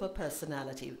less of a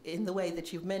personality in the way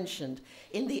that you've mentioned.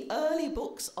 In the early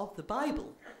books of the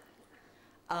Bible,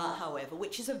 however,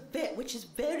 which is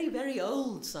very, very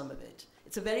old, some of it.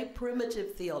 It's a very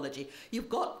primitive theology. You've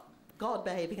got God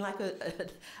behaving like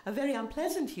a very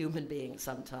unpleasant human being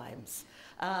sometimes.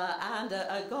 And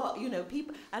God,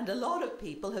 people, and a lot of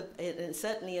people have,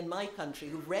 certainly in my country,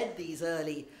 who've read these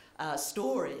early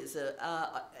stories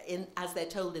as they're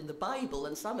told in the Bible,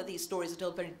 and some of these stories are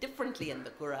told very differently in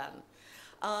the Quran,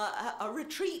 a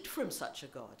retreat from such a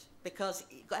God, because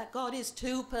God is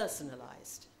too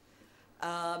personalized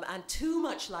and too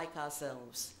much like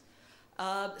ourselves.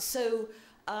 And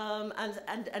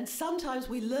sometimes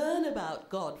we learn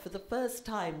about God for the first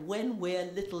time when we're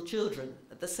little children,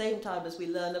 at the same time as we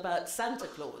learn about Santa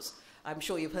Claus. I'm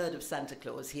sure you've heard of Santa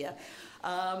Claus here.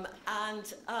 But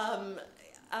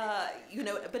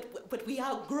we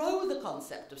outgrow the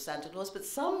concept of Santa Claus, but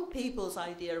some people's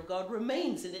idea of God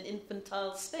remains in an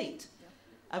infantile state.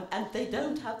 And they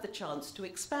don't have the chance to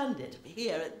expand it.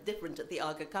 Here, different at the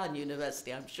Aga Khan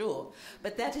University, I'm sure.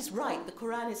 But that is right. The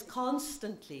Quran is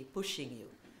constantly pushing you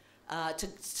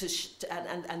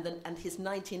and his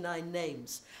 99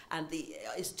 names,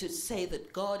 is to say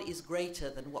that God is greater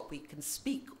than what we can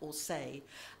speak or say.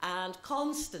 And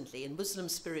constantly in Muslim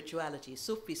spirituality,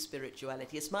 Sufi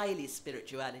spirituality, Ismaili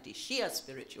spirituality, Shia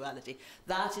spirituality,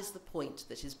 that is the point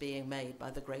that is being made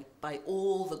by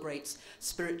all the great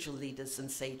spiritual leaders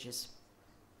and sages.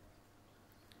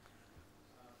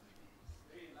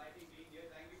 Very enlightening being here.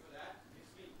 Thank you for that.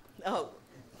 It's me. Oh.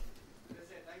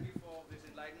 Thank you for this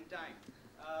enlightened time.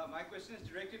 My question is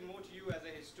directed more to you as a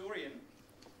historian,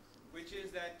 which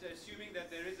is that assuming that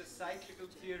there is a cyclical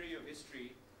theory of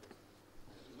history,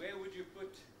 where would you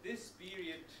put this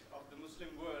period of the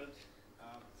Muslim world,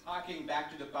 harking back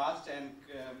to the past, and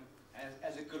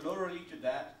as a corollary to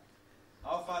that,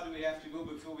 how far do we have to go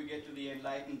before we get to the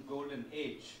enlightened golden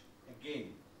age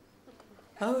again?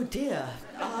 Oh dear.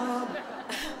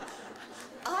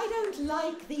 I don't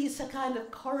like these kind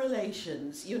of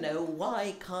correlations,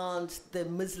 why can't the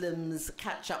Muslims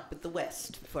catch up with the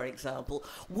West, for example?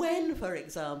 When, for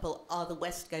example, are the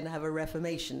West going to have a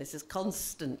reformation? This is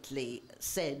constantly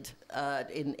said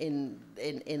in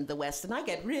the West, and I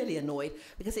get really annoyed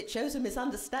because it shows a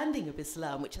misunderstanding of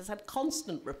Islam, which has had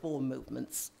constant reform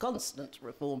movements,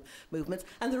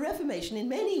 and the Reformation in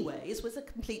many ways was a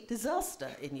complete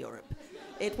disaster in Europe.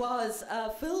 It was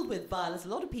filled with violence. A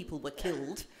lot of people were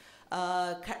killed.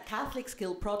 Catholics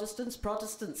killed Protestants.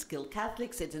 Protestants killed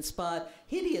Catholics. It inspired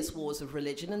hideous wars of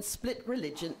religion and split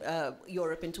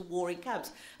Europe into warring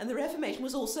camps. And the Reformation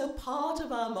was also part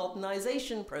of our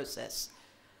modernization process.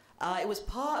 It was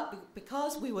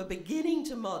because we were beginning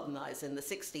to modernize in the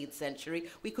 16th century,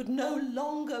 we could no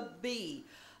longer be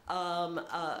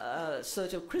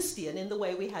sort of Christian in the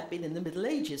way we had been in the Middle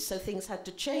Ages, so things had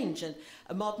to change, and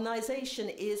modernization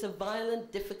is a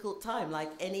violent, difficult time, like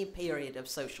any period of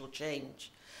social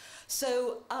change.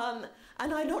 So, and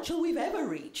I'm not sure we've ever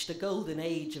reached a golden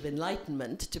age of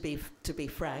enlightenment, to be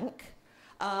frank.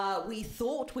 We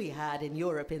thought we had in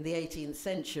Europe in the 18th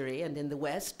century and in the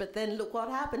West, but then look what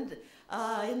happened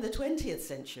in the 20th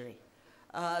century.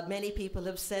 Many people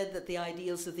have said that the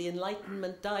ideals of the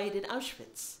Enlightenment died in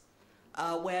Auschwitz,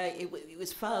 where it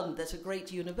was found that a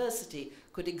great university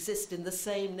could exist in the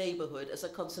same neighborhood as a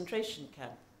concentration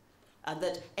camp, and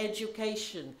that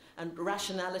education and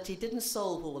rationality didn't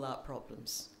solve all our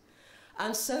problems.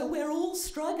 And so we're all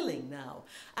struggling now.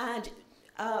 And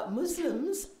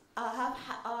Muslims have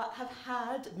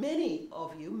had, many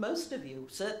of you, most of you,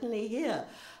 certainly here,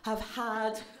 have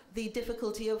had the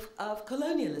difficulty of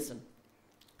colonialism,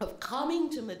 of coming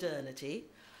to modernity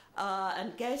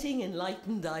and getting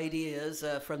enlightened ideas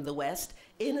from the West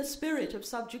in a spirit of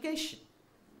subjugation.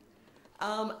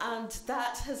 And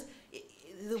that has,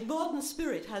 the modern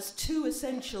spirit has two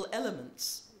essential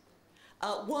elements.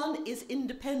 One is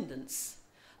independence.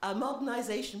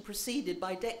 Modernization preceded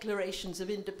by declarations of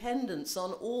independence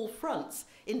on all fronts.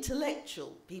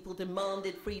 Intellectual, people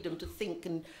demanded freedom to think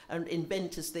and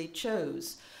invent as they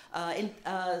chose.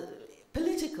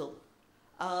 Political,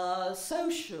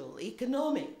 social,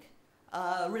 economic,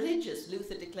 religious.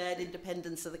 Luther declared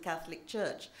independence of the Catholic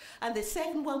Church. And the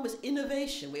second one was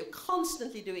innovation. We were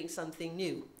constantly doing something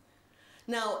new.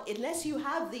 Now, unless you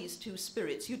have these two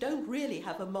spirits, you don't really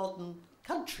have a modern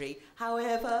country,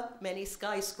 however many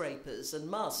skyscrapers and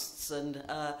masts and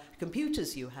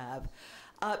computers you have,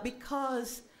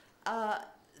 because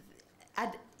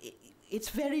it's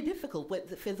very difficult.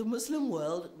 For the Muslim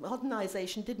world,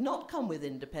 modernization did not come with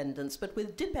independence, but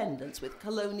with dependence, with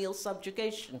colonial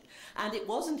subjugation. And it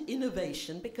wasn't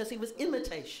innovation because it was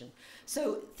imitation.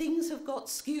 So things have got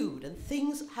skewed and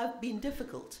things have been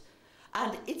difficult.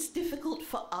 And it's difficult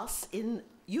for us in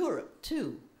Europe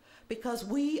too, because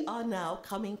we are now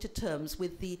coming to terms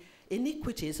with the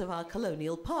iniquities of our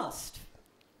colonial past.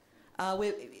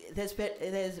 We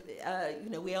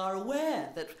are aware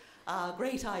that our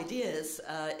great ideas,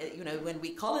 when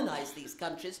we colonized these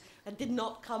countries, and did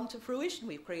not come to fruition.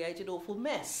 We've created awful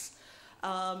mess.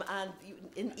 And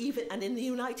in the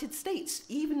United States,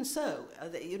 even so,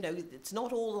 it's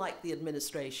not all like the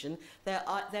administration.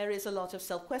 There is a lot of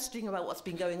self-questioning about what's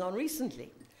been going on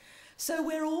recently. So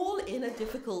we're all in a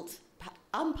difficult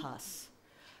impasse.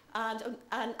 And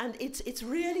it's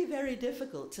really very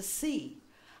difficult to see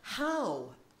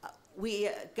how we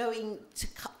are going to,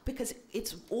 because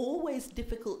it's always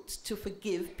difficult to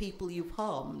forgive people you've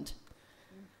harmed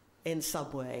in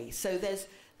some way. So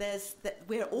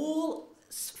we're all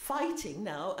fighting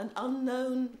now an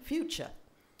unknown future.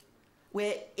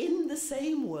 We're in the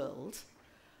same world,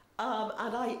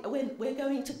 we're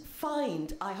going to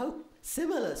find, I hope,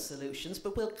 similar solutions,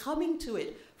 but we're coming to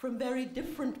it from very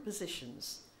different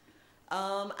positions.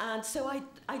 And so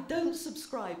I don't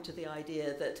subscribe to the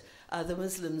idea that the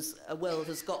Muslims world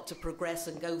has got to progress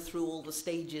and go through all the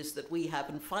stages that we have,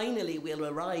 and finally we'll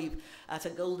arrive at a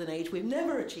golden age. We've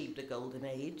never achieved a golden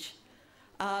age.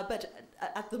 But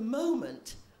at the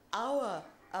moment, our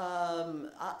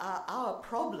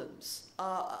problems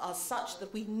are such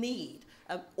that we need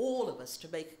all of us to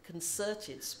make a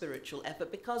concerted spiritual effort,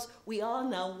 because we are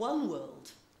now one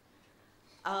world.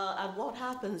 And what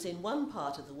happens in one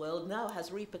part of the world now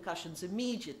has repercussions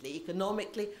immediately,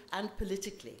 economically and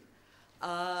politically,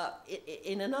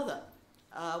 in another.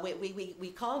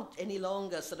 We can't any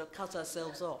longer sort of cut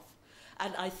ourselves off.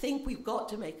 And I think we've got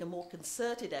to make a more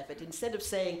concerted effort, instead of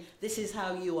saying, this is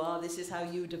how you are, this is how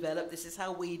you develop, this is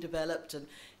how we developed, and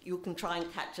you can try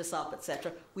and catch us up,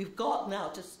 etc. We've got now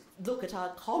to look at our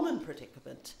common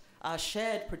predicament, our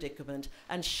shared predicament,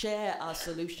 and share our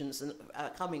solutions and,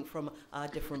 coming from our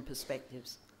different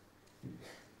perspectives.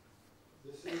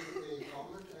 This is a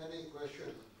comment and a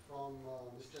question from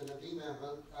Mr. Nadeem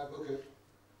Ahmed, advocate.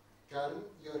 Karen,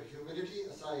 your humility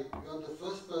aside, you are the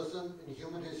first person in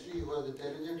human history who has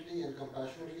intelligently and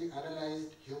compassionately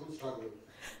analyzed human struggle,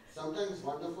 sometimes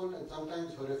wonderful and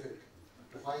sometimes horrific,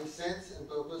 to find sense and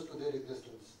purpose to their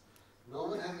existence. No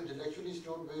one has intellectually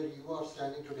stood where you are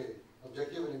standing today,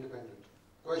 objective and independent.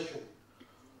 Question.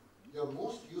 Your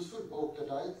most useful book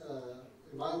that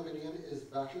in my opinion, is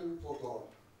Battle for God.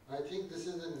 I think this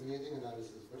is an amazing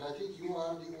analysis, but I think you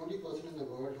are the only person in the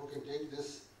world who can take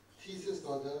this thesis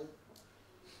further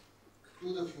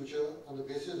to the future on the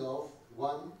basis of,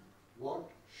 one, what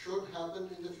should happen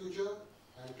in the future,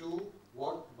 and two,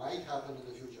 what might happen in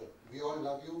the future. We all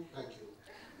love you. Thank you.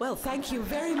 Well, thank you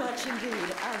very much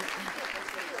indeed.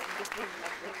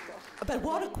 But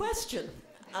what a question.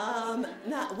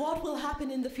 Now, what will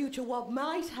happen in the future? What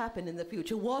might happen in the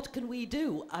future? What can we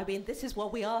do? I mean, this is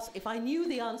what we ask. If I knew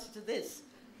the answer to this,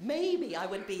 maybe I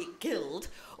would be killed,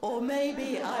 or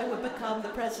maybe I would become the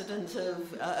president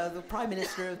of the Prime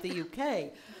Minister of the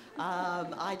UK.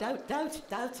 I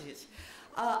doubt it.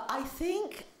 I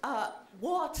think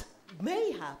what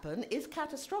may happen is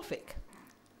catastrophic.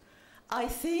 I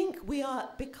think we are,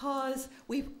 because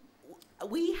we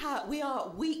are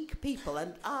weak people,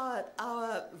 and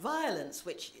our violence,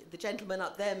 which the gentleman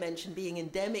up there mentioned being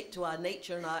endemic to our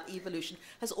nature and our evolution,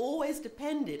 has always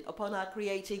depended upon our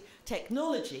creating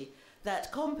technology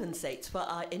that compensates for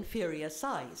our inferior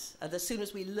size. And as soon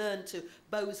as we learn to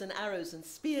bows and arrows and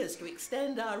spears to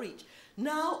extend our reach,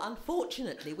 now,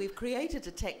 unfortunately, we've created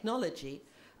a technology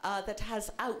that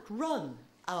has outrun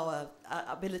our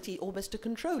ability almost to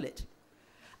control it.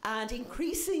 And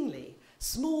increasingly,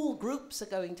 small groups are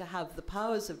going to have the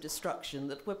powers of destruction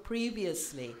that were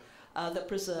previously the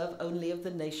preserve only of the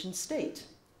nation state.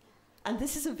 And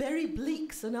this is a very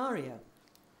bleak scenario.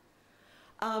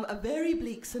 A very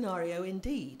bleak scenario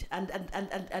indeed. And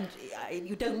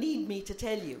you don't need me to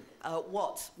tell you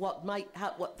what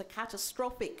the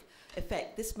catastrophic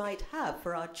effect this might have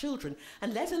for our children.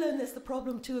 And let alone there's the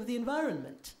problem too of the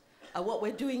environment. What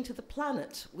we're doing to the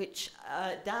planet, which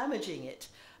damaging it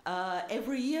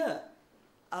every year,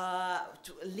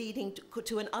 leading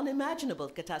to an unimaginable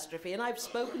catastrophe. And I've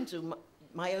spoken to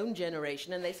my own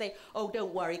generation, and they say, oh,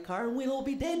 don't worry, Karen, we'll all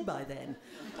be dead by then.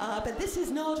 But this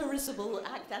is not a risible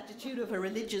attitude of a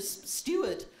religious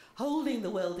steward holding the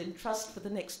world in trust for the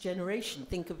next generation.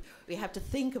 We have to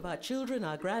think of our children,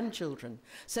 our grandchildren.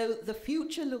 So the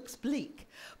future looks bleak,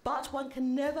 but one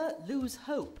can never lose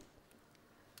hope.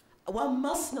 One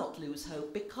must not lose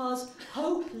hope, because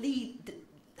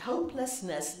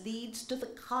hopelessness leads to the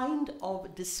kind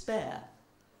of despair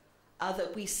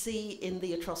that we see in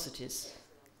the atrocities.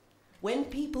 When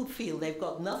people feel they've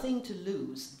got nothing to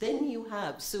lose, then you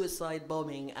have suicide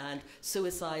bombing and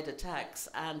suicide attacks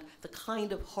and the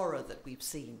kind of horror that we've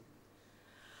seen.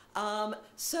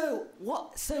 So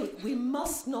we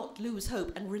must not lose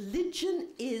hope, and religion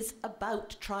is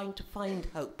about trying to find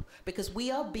hope, because we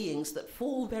are beings that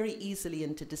fall very easily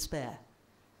into despair.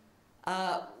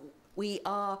 We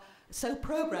are so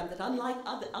programmed that, unlike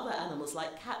other animals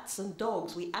like cats and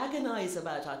dogs, we agonize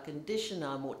about our condition,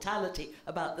 our mortality,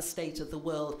 about the state of the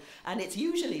world, and it's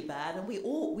usually bad, and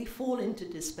we fall into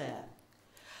despair.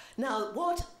 Now,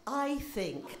 what I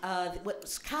think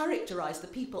what's characterized the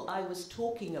people I was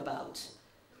talking about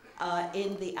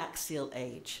in the axial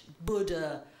age,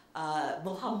 Buddha,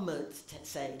 Muhammad,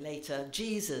 say later,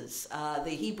 Jesus, the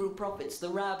Hebrew prophets, the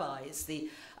rabbis, the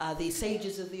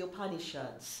sages of the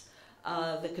Upanishads,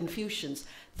 the Confucians,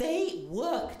 they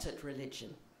worked at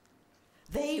religion.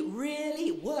 They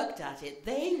really worked at it.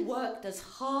 They worked as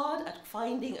hard at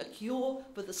finding a cure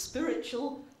for the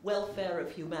spiritual welfare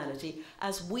of humanity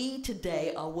as we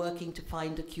today are working to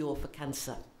find a cure for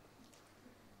cancer.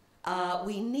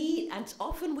 And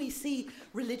often we see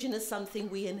religion as something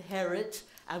we inherit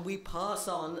and we pass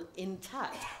on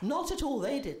intact. Not at all,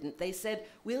 they didn't. They said,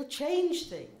 we'll change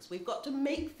things. We've got to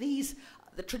make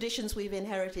the traditions we've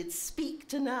inherited speak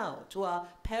to now, to our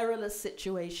perilous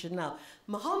situation now.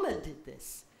 Muhammad did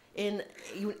this.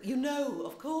 You know,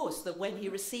 of course, that when he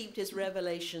received his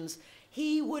revelations,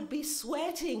 he would be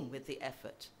sweating with the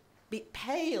effort, be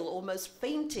pale, almost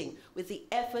fainting with the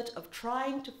effort of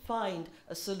trying to find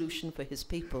a solution for his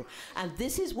people. And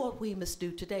this is what we must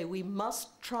do today. We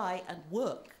must try and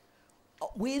work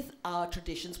with our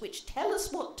traditions, which tell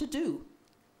us what to do.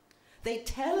 They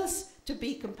tell us to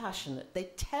be compassionate.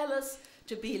 They tell us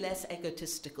to be less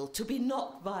egotistical, to be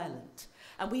not violent.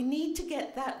 And we need to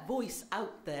get that voice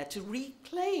out there to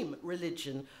reclaim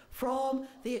religion from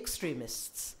the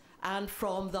extremists and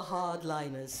from the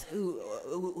hardliners who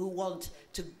want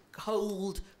to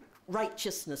hold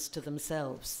righteousness to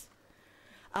themselves.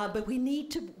 But we need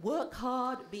to work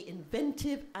hard, be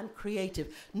inventive and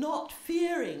creative, not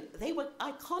fearing. They were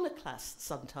iconoclasts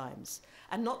sometimes,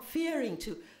 and not fearing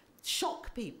to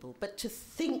shock people, but to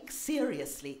think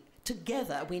seriously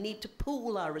together. We need to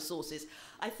pool our resources.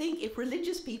 I think if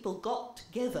religious people got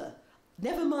together,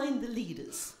 never mind the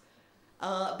leaders,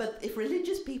 but if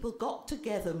religious people got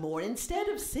together more, instead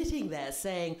of sitting there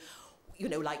saying, you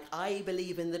know, like, I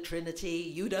believe in the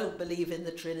Trinity, you don't believe in the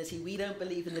Trinity, we don't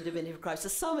believe in the divinity of Christ,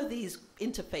 as some of these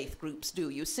interfaith groups do.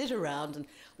 You sit around and,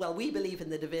 well, we believe in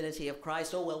the divinity of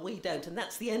Christ, or, well, we don't, and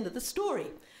that's the end of the story.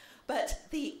 But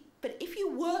if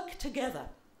you work together,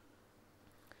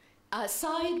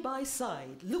 side by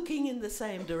side, looking in the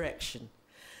same direction,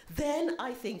 then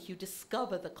I think you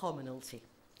discover the commonality.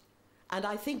 And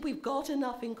I think we've got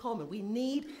enough in common. We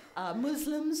need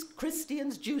Muslims,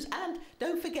 Christians, Jews, and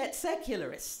don't forget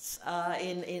secularists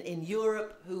in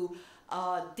Europe who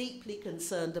are deeply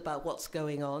concerned about what's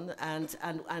going on and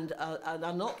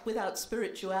are not without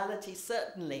spirituality,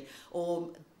 certainly, or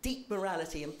deep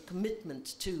morality and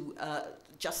commitment to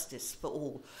justice for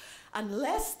all.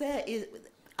 unless there is,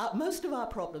 most of our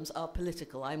problems are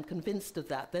political. I'm convinced of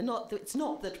that. They're not. It's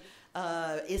not that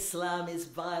Islam is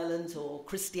violent or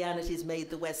Christianity has made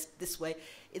the West this way.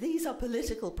 These are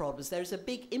political problems. There is a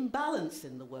big imbalance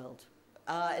in the world,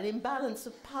 an imbalance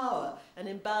of power, an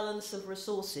imbalance of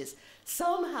resources.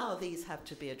 Somehow these have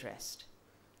to be addressed.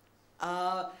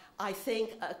 I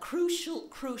think a crucial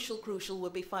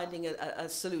would be finding a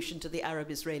solution to the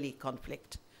Arab-Israeli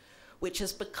conflict, which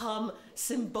has become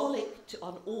symbolic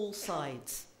on all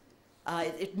sides.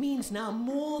 It means now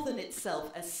more than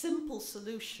itself a simple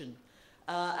solution,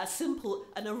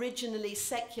 an originally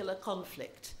secular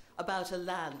conflict about a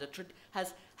land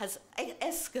has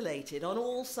escalated on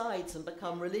all sides and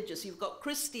become religious. You've got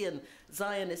Christian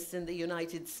Zionists in the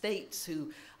United States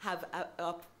who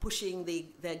are pushing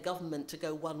their government to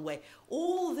go one way.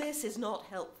 All this is not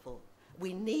helpful.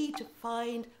 We need to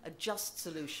find a just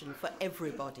solution for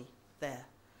everybody there.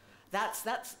 That's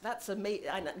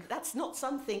not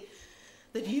something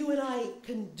that you and I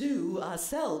can do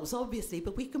ourselves, obviously,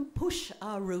 but we can push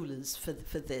our rulers for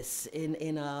this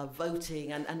in our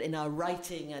voting and in our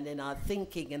writing and in our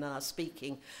thinking and our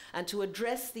speaking, and to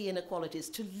address the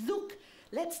inequalities,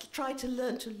 let's try to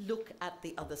learn to look at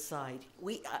the other side.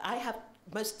 I have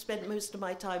spent most of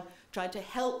my time trying to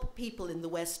help people in the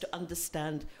West to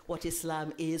understand what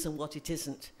Islam is and what it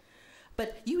isn't.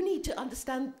 But you need to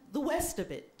understand the West a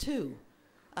bit too.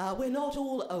 We're not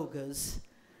all ogres.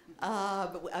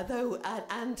 And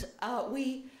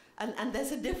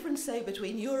there's a difference, say,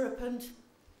 between Europe and the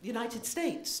United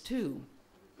States too.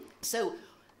 So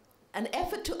an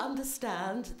effort to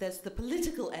understand, there's the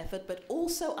political effort, but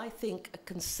also, I think, a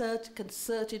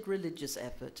concerted religious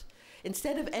effort.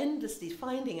 Instead of endlessly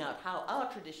finding out how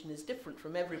our tradition is different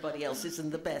from everybody else's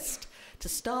and the best, to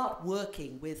start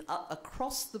working with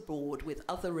across the board with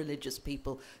other religious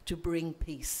people to bring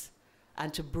peace,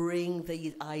 and to bring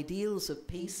the ideals of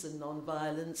peace and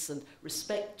non-violence and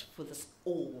respect for us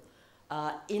all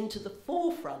into the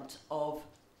forefront of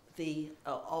the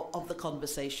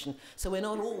conversation. So we're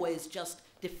not always just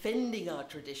defending our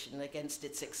tradition against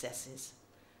its excesses.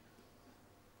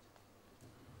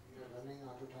 We are running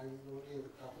out of time. Only a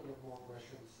couple of more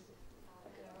questions.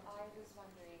 I was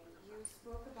wondering, you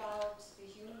spoke about the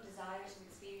human desire to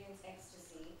experience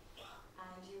ecstasy,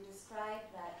 and you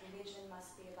described that religion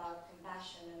must be about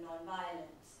compassion and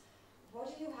non-violence.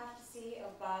 What do you have to say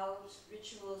about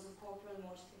rituals of corporal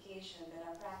mortification that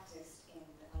are practiced in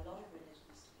a lot of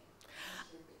religions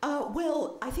today?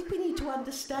 Well, I think we need to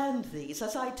understand these.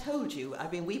 As I told you, I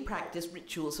mean, we practice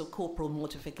rituals of corporal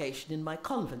mortification in my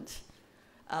convent.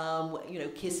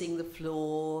 Kissing the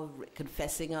floor,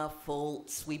 confessing our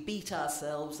faults. We beat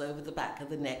ourselves over the back of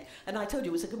the neck. And I told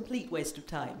you it was a complete waste of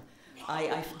time.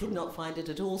 I did not find it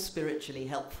at all spiritually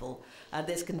helpful.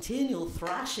 There's continual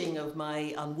thrashing of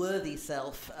my unworthy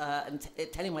self and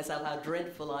telling myself how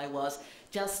dreadful I was,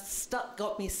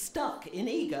 got me stuck in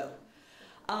ego.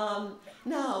 And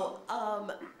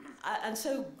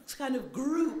so it's kind of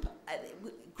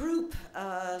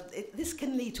this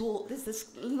can lead to all this.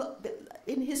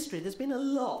 In history, there's been a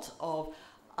lot of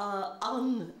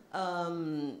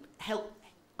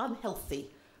unhealthy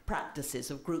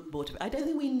practices of group mortification. I don't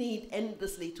think we need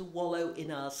endlessly to wallow in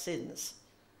our sins.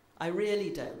 I really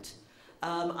don't.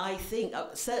 I think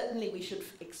certainly we should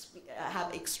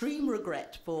have extreme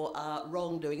regret for our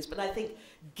wrongdoings, but I think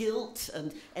guilt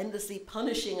and endlessly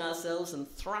punishing ourselves and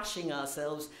thrashing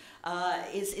ourselves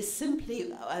is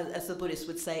simply, as the Buddhists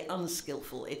would say,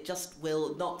 unskillful. It just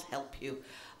will not help you,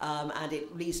 and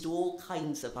it leads to all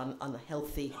kinds of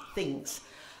unhealthy things.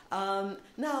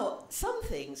 Now, some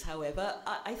things, however,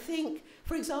 I think,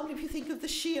 for example, if you think of the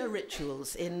Shia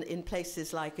rituals in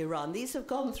places like Iran, these have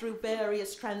gone through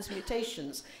various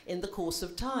transmutations in the course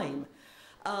of time.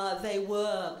 They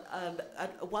were,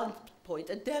 at one point,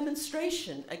 a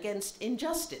demonstration against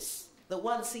injustice. That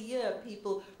once a year,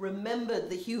 people remembered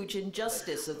the huge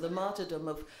injustice of the martyrdom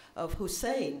of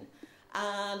Hussein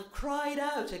and cried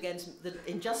out against the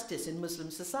injustice in Muslim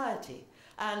society.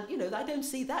 And, I don't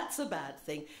see that's a bad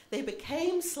thing. They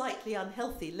became slightly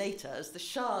unhealthy later as the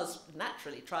Shahs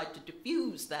naturally tried to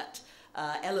diffuse that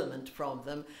element from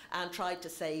them and tried to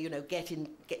say,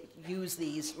 use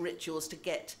these rituals to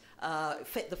get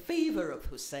the favor of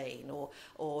Hussein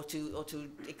or to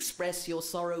express your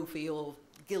sorrow for your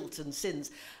guilt and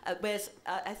sins. Whereas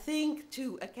I think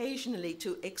occasionally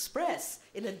to express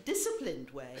in a disciplined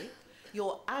way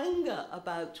your anger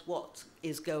about what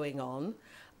is going on,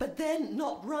 but then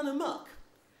not run amok.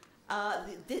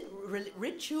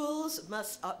 Rituals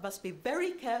must be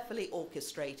very carefully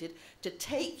orchestrated to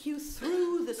take you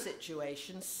through the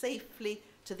situation safely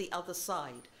to the other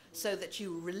side. so that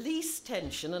you release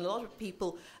tension, and a lot of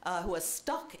people who are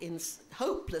stuck in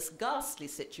hopeless, ghastly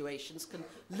situations can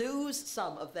lose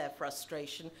some of their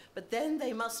frustration, but then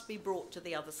they must be brought to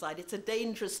the other side. It's a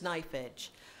dangerous knife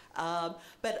edge.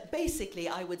 But basically,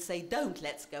 I would say,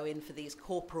 let's go in for these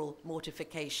corporal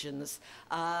mortifications.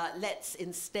 Let's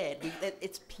instead,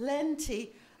 it's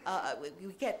plenty,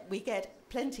 we get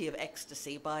plenty of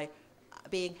ecstasy by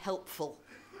being helpful,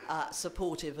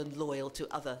 supportive and loyal to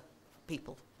other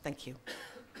people. Thank you.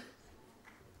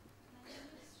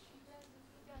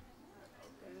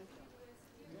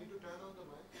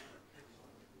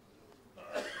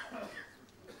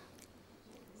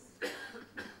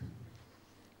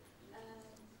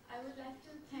 I would like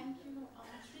to thank you on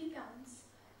 3 counts.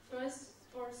 First,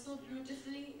 for so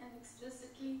beautifully and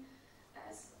explicitly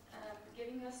as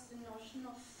giving us the notion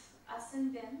of us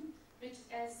and them,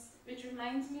 which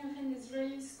reminds me of an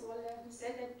Israeli scholar who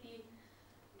said that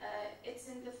it's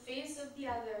in the face of the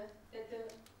other that the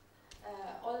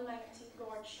Almighty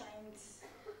God shines.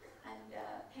 And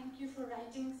thank you for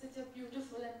writing such a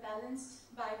beautiful and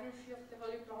balanced biography of the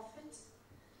Holy Prophet,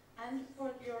 and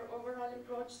for your overall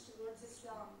approach towards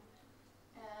Islam,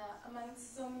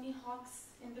 amongst so many hawks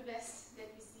in the West that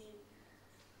we see.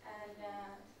 And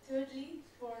thirdly,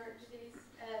 for today's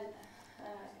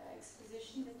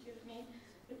exposition that you've made.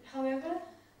 But however,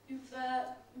 you've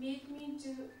made me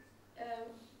to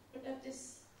put up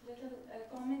this little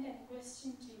comment and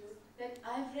question to you, that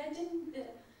I've read in The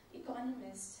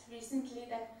Economist recently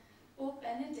that Pope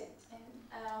Benedict, in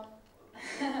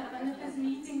one of his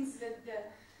meetings with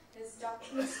his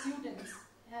doctoral students,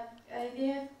 they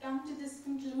have come to this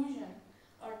conclusion,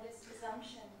 or this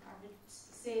assumption, I would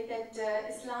say, that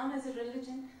Islam as a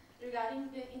religion, regarding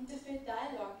the interfaith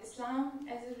dialogue, Islam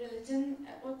as a religion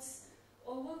puts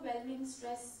overwhelming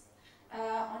stress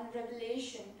on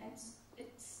revelation, and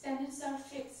its standards are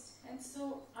fixed, and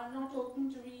so are not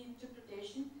open to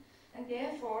reinterpretation, and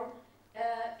therefore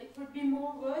it would be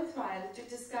more worthwhile to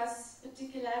discuss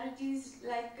particularities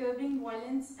like curbing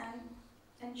violence and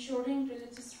ensuring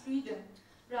religious freedom,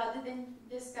 rather than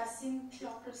discussing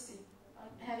theocracy, or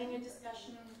having a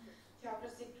discussion on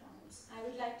theocracy grounds. I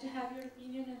would like to have your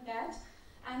opinion on that.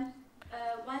 And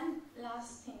one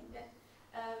last thing, that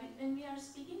when we are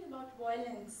speaking about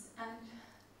violence, and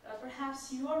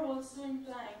perhaps you are also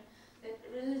implying that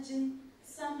religion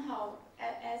somehow,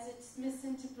 as it's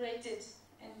misinterpreted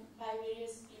by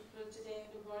various people today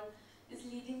in the world, is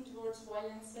leading towards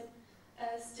violence. But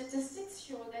statistics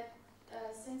show that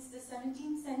since the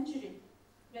 17th century,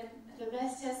 when the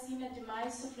West has seen a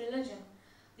demise of religion,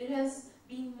 there has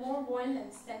been more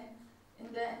violence than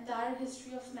in the entire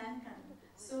history of mankind.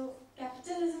 So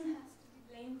capitalism has to be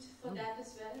blamed for that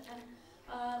as well.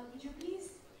 And would you please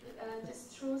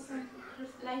just throw some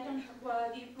light on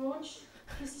the approach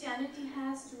Christianity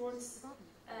has towards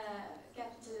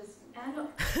capitalism, and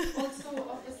also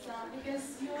of Islam,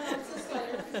 because you are also a scholar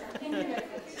of Islam. Thank you very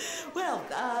much. Well,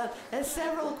 there's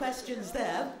several questions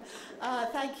there.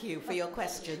 Thank you for your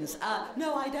questions.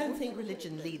 No, I don't think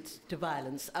religion leads to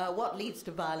violence. What leads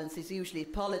to violence is usually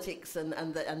politics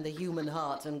and the human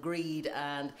heart, and greed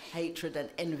and hatred and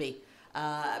envy.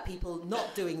 People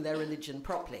not doing their religion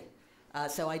properly.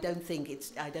 So I don't think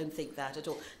that at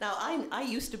all. Now, I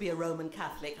used to be a Roman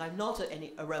Catholic. I'm not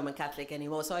a Roman Catholic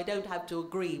anymore, so I don't have to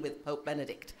agree with Pope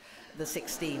Benedict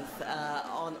XVI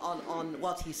on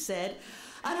what he said.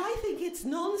 And I think it's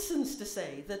nonsense to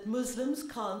say that Muslims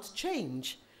can't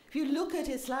change. If you look at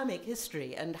Islamic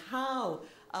history and how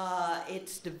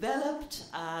it's developed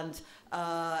and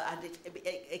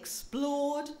it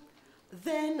explored,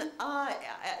 then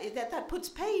that puts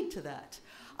paid to that.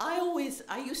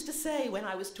 I used to say, when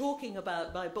I was talking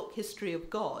about my book History of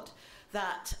God,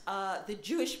 that the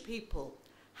Jewish people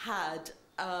had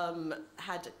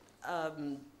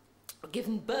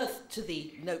given birth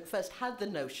to first had the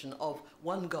notion of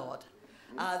one God.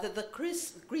 That the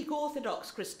Greek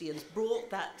Orthodox Christians brought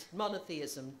that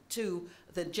monotheism to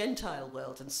the Gentile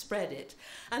world and spread it,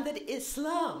 and that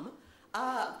Islam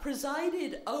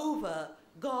presided over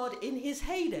God in his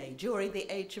heyday during the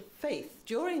Age of Faith.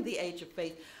 During the Age of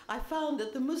Faith, I found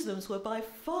that the Muslims were by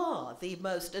far the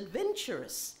most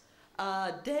adventurous,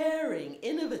 daring,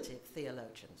 innovative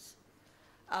theologians,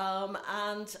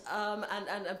 and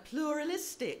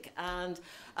pluralistic, and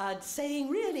saying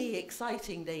really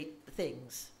exciting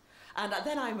things. And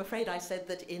then I'm afraid I said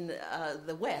that in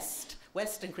the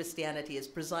Western Christianity is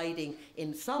presiding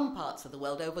in some parts of the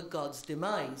world over God's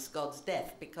demise, God's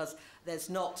death, because there's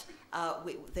not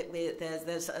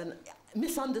there's a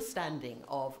misunderstanding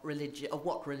of religion, of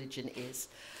what religion is,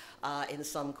 in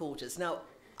some quarters. Now,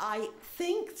 I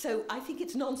think so. I think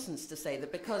it's nonsense to say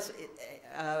that because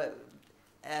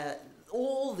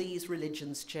all these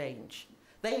religions change.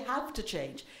 They have to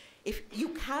change. If you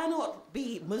cannot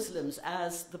be Muslims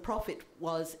as the Prophet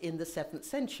was in the 7th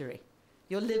century.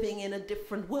 You're living in a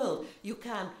different world. You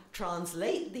can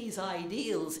translate these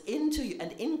ideals into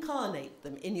and incarnate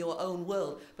them in your own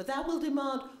world, but that will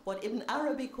demand what Ibn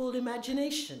Arabi called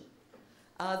imagination.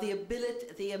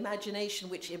 The imagination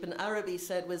which Ibn Arabi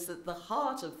said was at the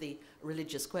heart of the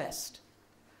religious quest.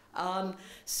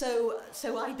 So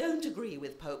I don't agree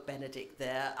with Pope Benedict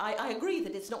there. I agree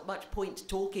that it's not much point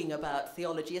talking about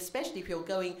theology, especially if you're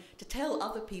going to tell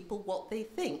other people what they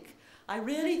think. I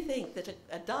really think that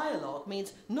a dialogue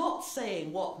means not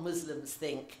saying what Muslims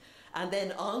think and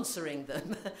then answering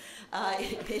them.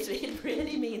 It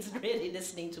really means really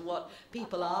listening to what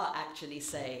people are actually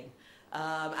saying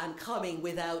and coming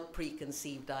without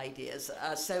preconceived ideas.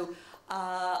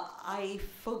 I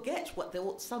forget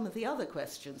what some of the other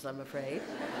questions, I'm afraid.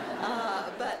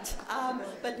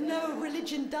 But no,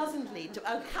 religion doesn't lead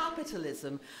to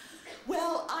capitalism.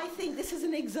 Well, I think this is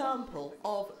an example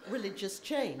of religious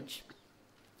change.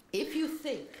 If you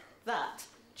think that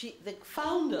the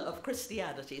founder of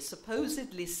Christianity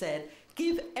supposedly said,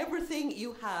 give everything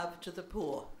you have to the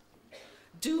poor.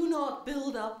 Do not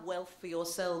build up wealth for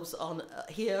yourselves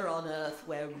here on earth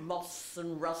where moths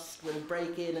and rust will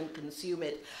break in and consume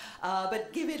it,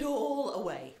 but give it all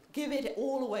away. Give it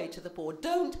all away to the poor.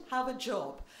 Don't have a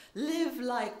job. Live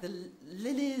like the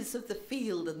lilies of the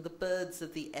field and the birds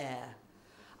of the air.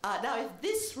 Now, if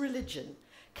this religion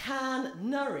can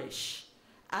nourish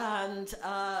and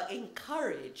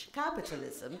encourage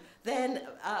capitalism, then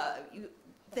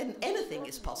anything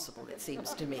is possible, it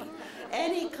seems to me.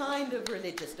 Any kind of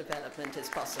religious development is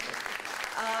possible.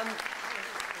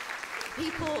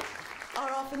 People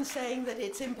are often saying that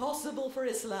it's impossible for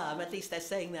Islam, at least they're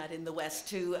saying that in the West,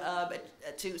 to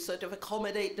sort of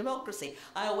accommodate democracy.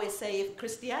 I always say if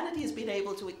Christianity has been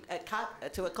able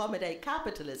to accommodate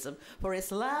capitalism, for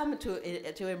Islam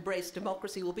to embrace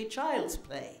democracy will be child's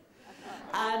play.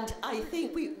 And I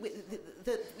think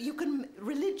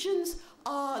religions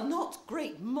are not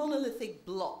great monolithic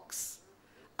blocks.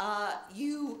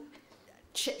 You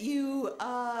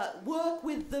work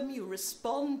with them, you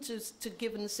respond to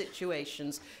given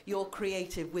situations, you're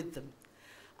creative with them.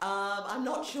 I'm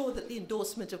not sure that the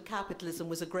endorsement of capitalism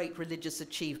was a great religious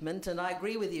achievement, and I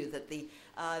agree with you that the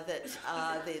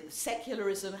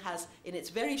secularism has, in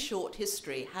its very short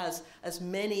history, has as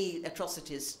many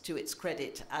atrocities to its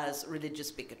credit as religious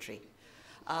bigotry.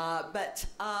 But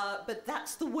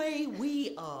that's the way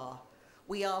we are.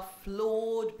 We are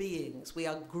flawed beings. We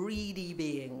are greedy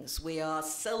beings. We are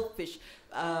selfish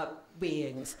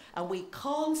beings. And we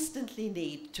constantly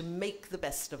need to make the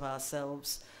best of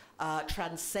ourselves,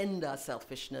 transcend our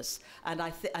selfishness. And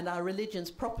our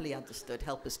religions, properly understood,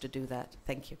 help us to do that.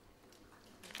 Thank you.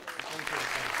 Thank you.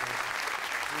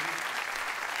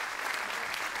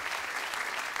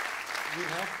 We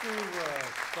have to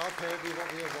stop here. We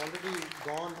have already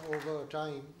gone over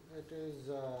time. It is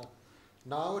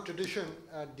now a tradition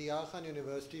at the Aga Khan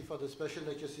University for the special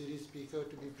lecture series speaker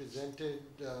to be presented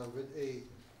with a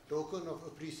token of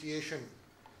appreciation,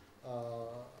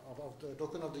 of the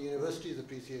token of the university's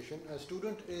appreciation. A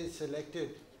student is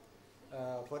selected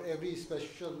for every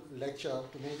special lecture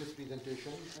to make this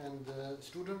presentation, and the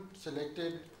student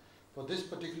selected for this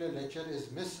particular lecture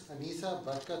is Miss Anisa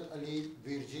Barkat Ali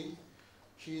Virji.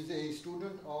 She is a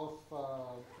student of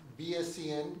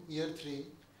BSCN Year 3.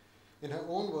 In her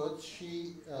own words,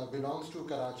 she belongs to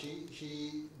Karachi.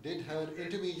 She did her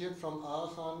intermediate from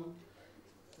Aga Khan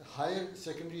Higher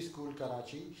Secondary School,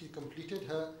 Karachi. She completed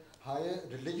her higher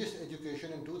religious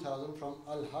education in 2000 from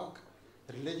Al-Haq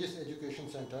Religious Education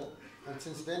Center, and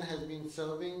since then has been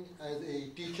serving as a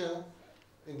teacher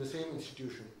in the same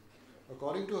institution.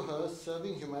 According to her,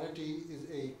 serving humanity is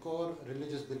a core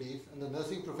religious belief, and the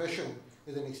nursing profession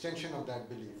is an extension of that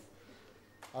belief.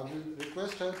 I will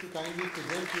request her to kindly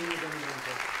present you with an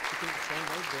memento. You can stand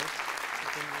right there. You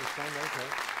can stand right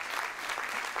here.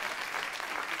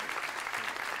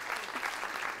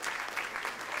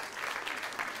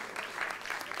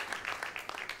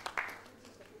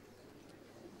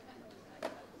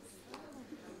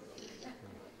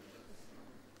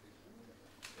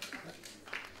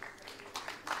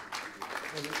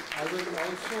 And I will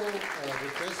also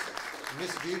request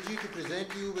Ms. Virji to present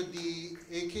you with the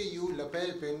AKU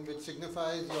lapel pin, which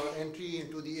signifies your entry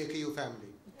into the AKU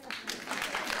family.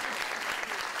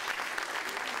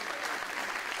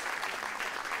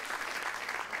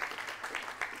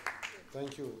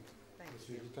 Thank you. Ms.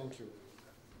 Virji, thank you.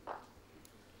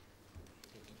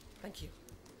 Thank you.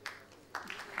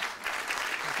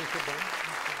 can sit down.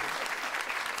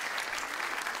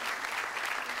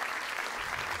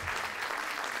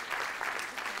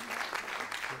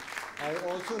 I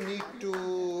also need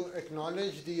to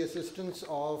acknowledge the assistance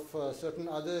of certain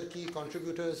other key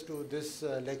contributors to this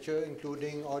lecture,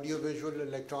 including audiovisual,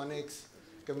 electronics,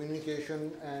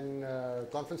 communication, and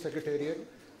conference secretariat.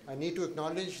 I need to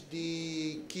acknowledge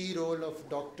the key role of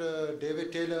Dr.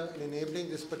 David Taylor in enabling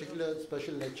this particular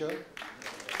special lecture.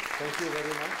 Thank you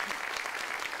very much.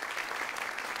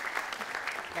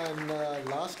 And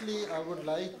lastly, I would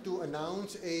like to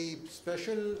announce a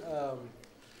special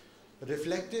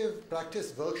reflective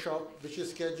practice workshop which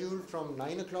is scheduled from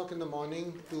 9 o'clock in the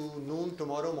morning to noon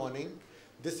tomorrow morning.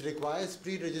 This requires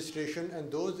pre-registration,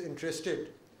 and those interested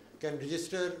can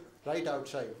register right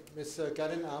outside. Ms.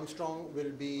 Karen Armstrong will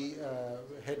be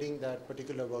heading that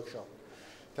particular workshop.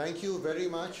 Thank you very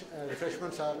much.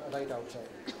 Refreshments are right outside.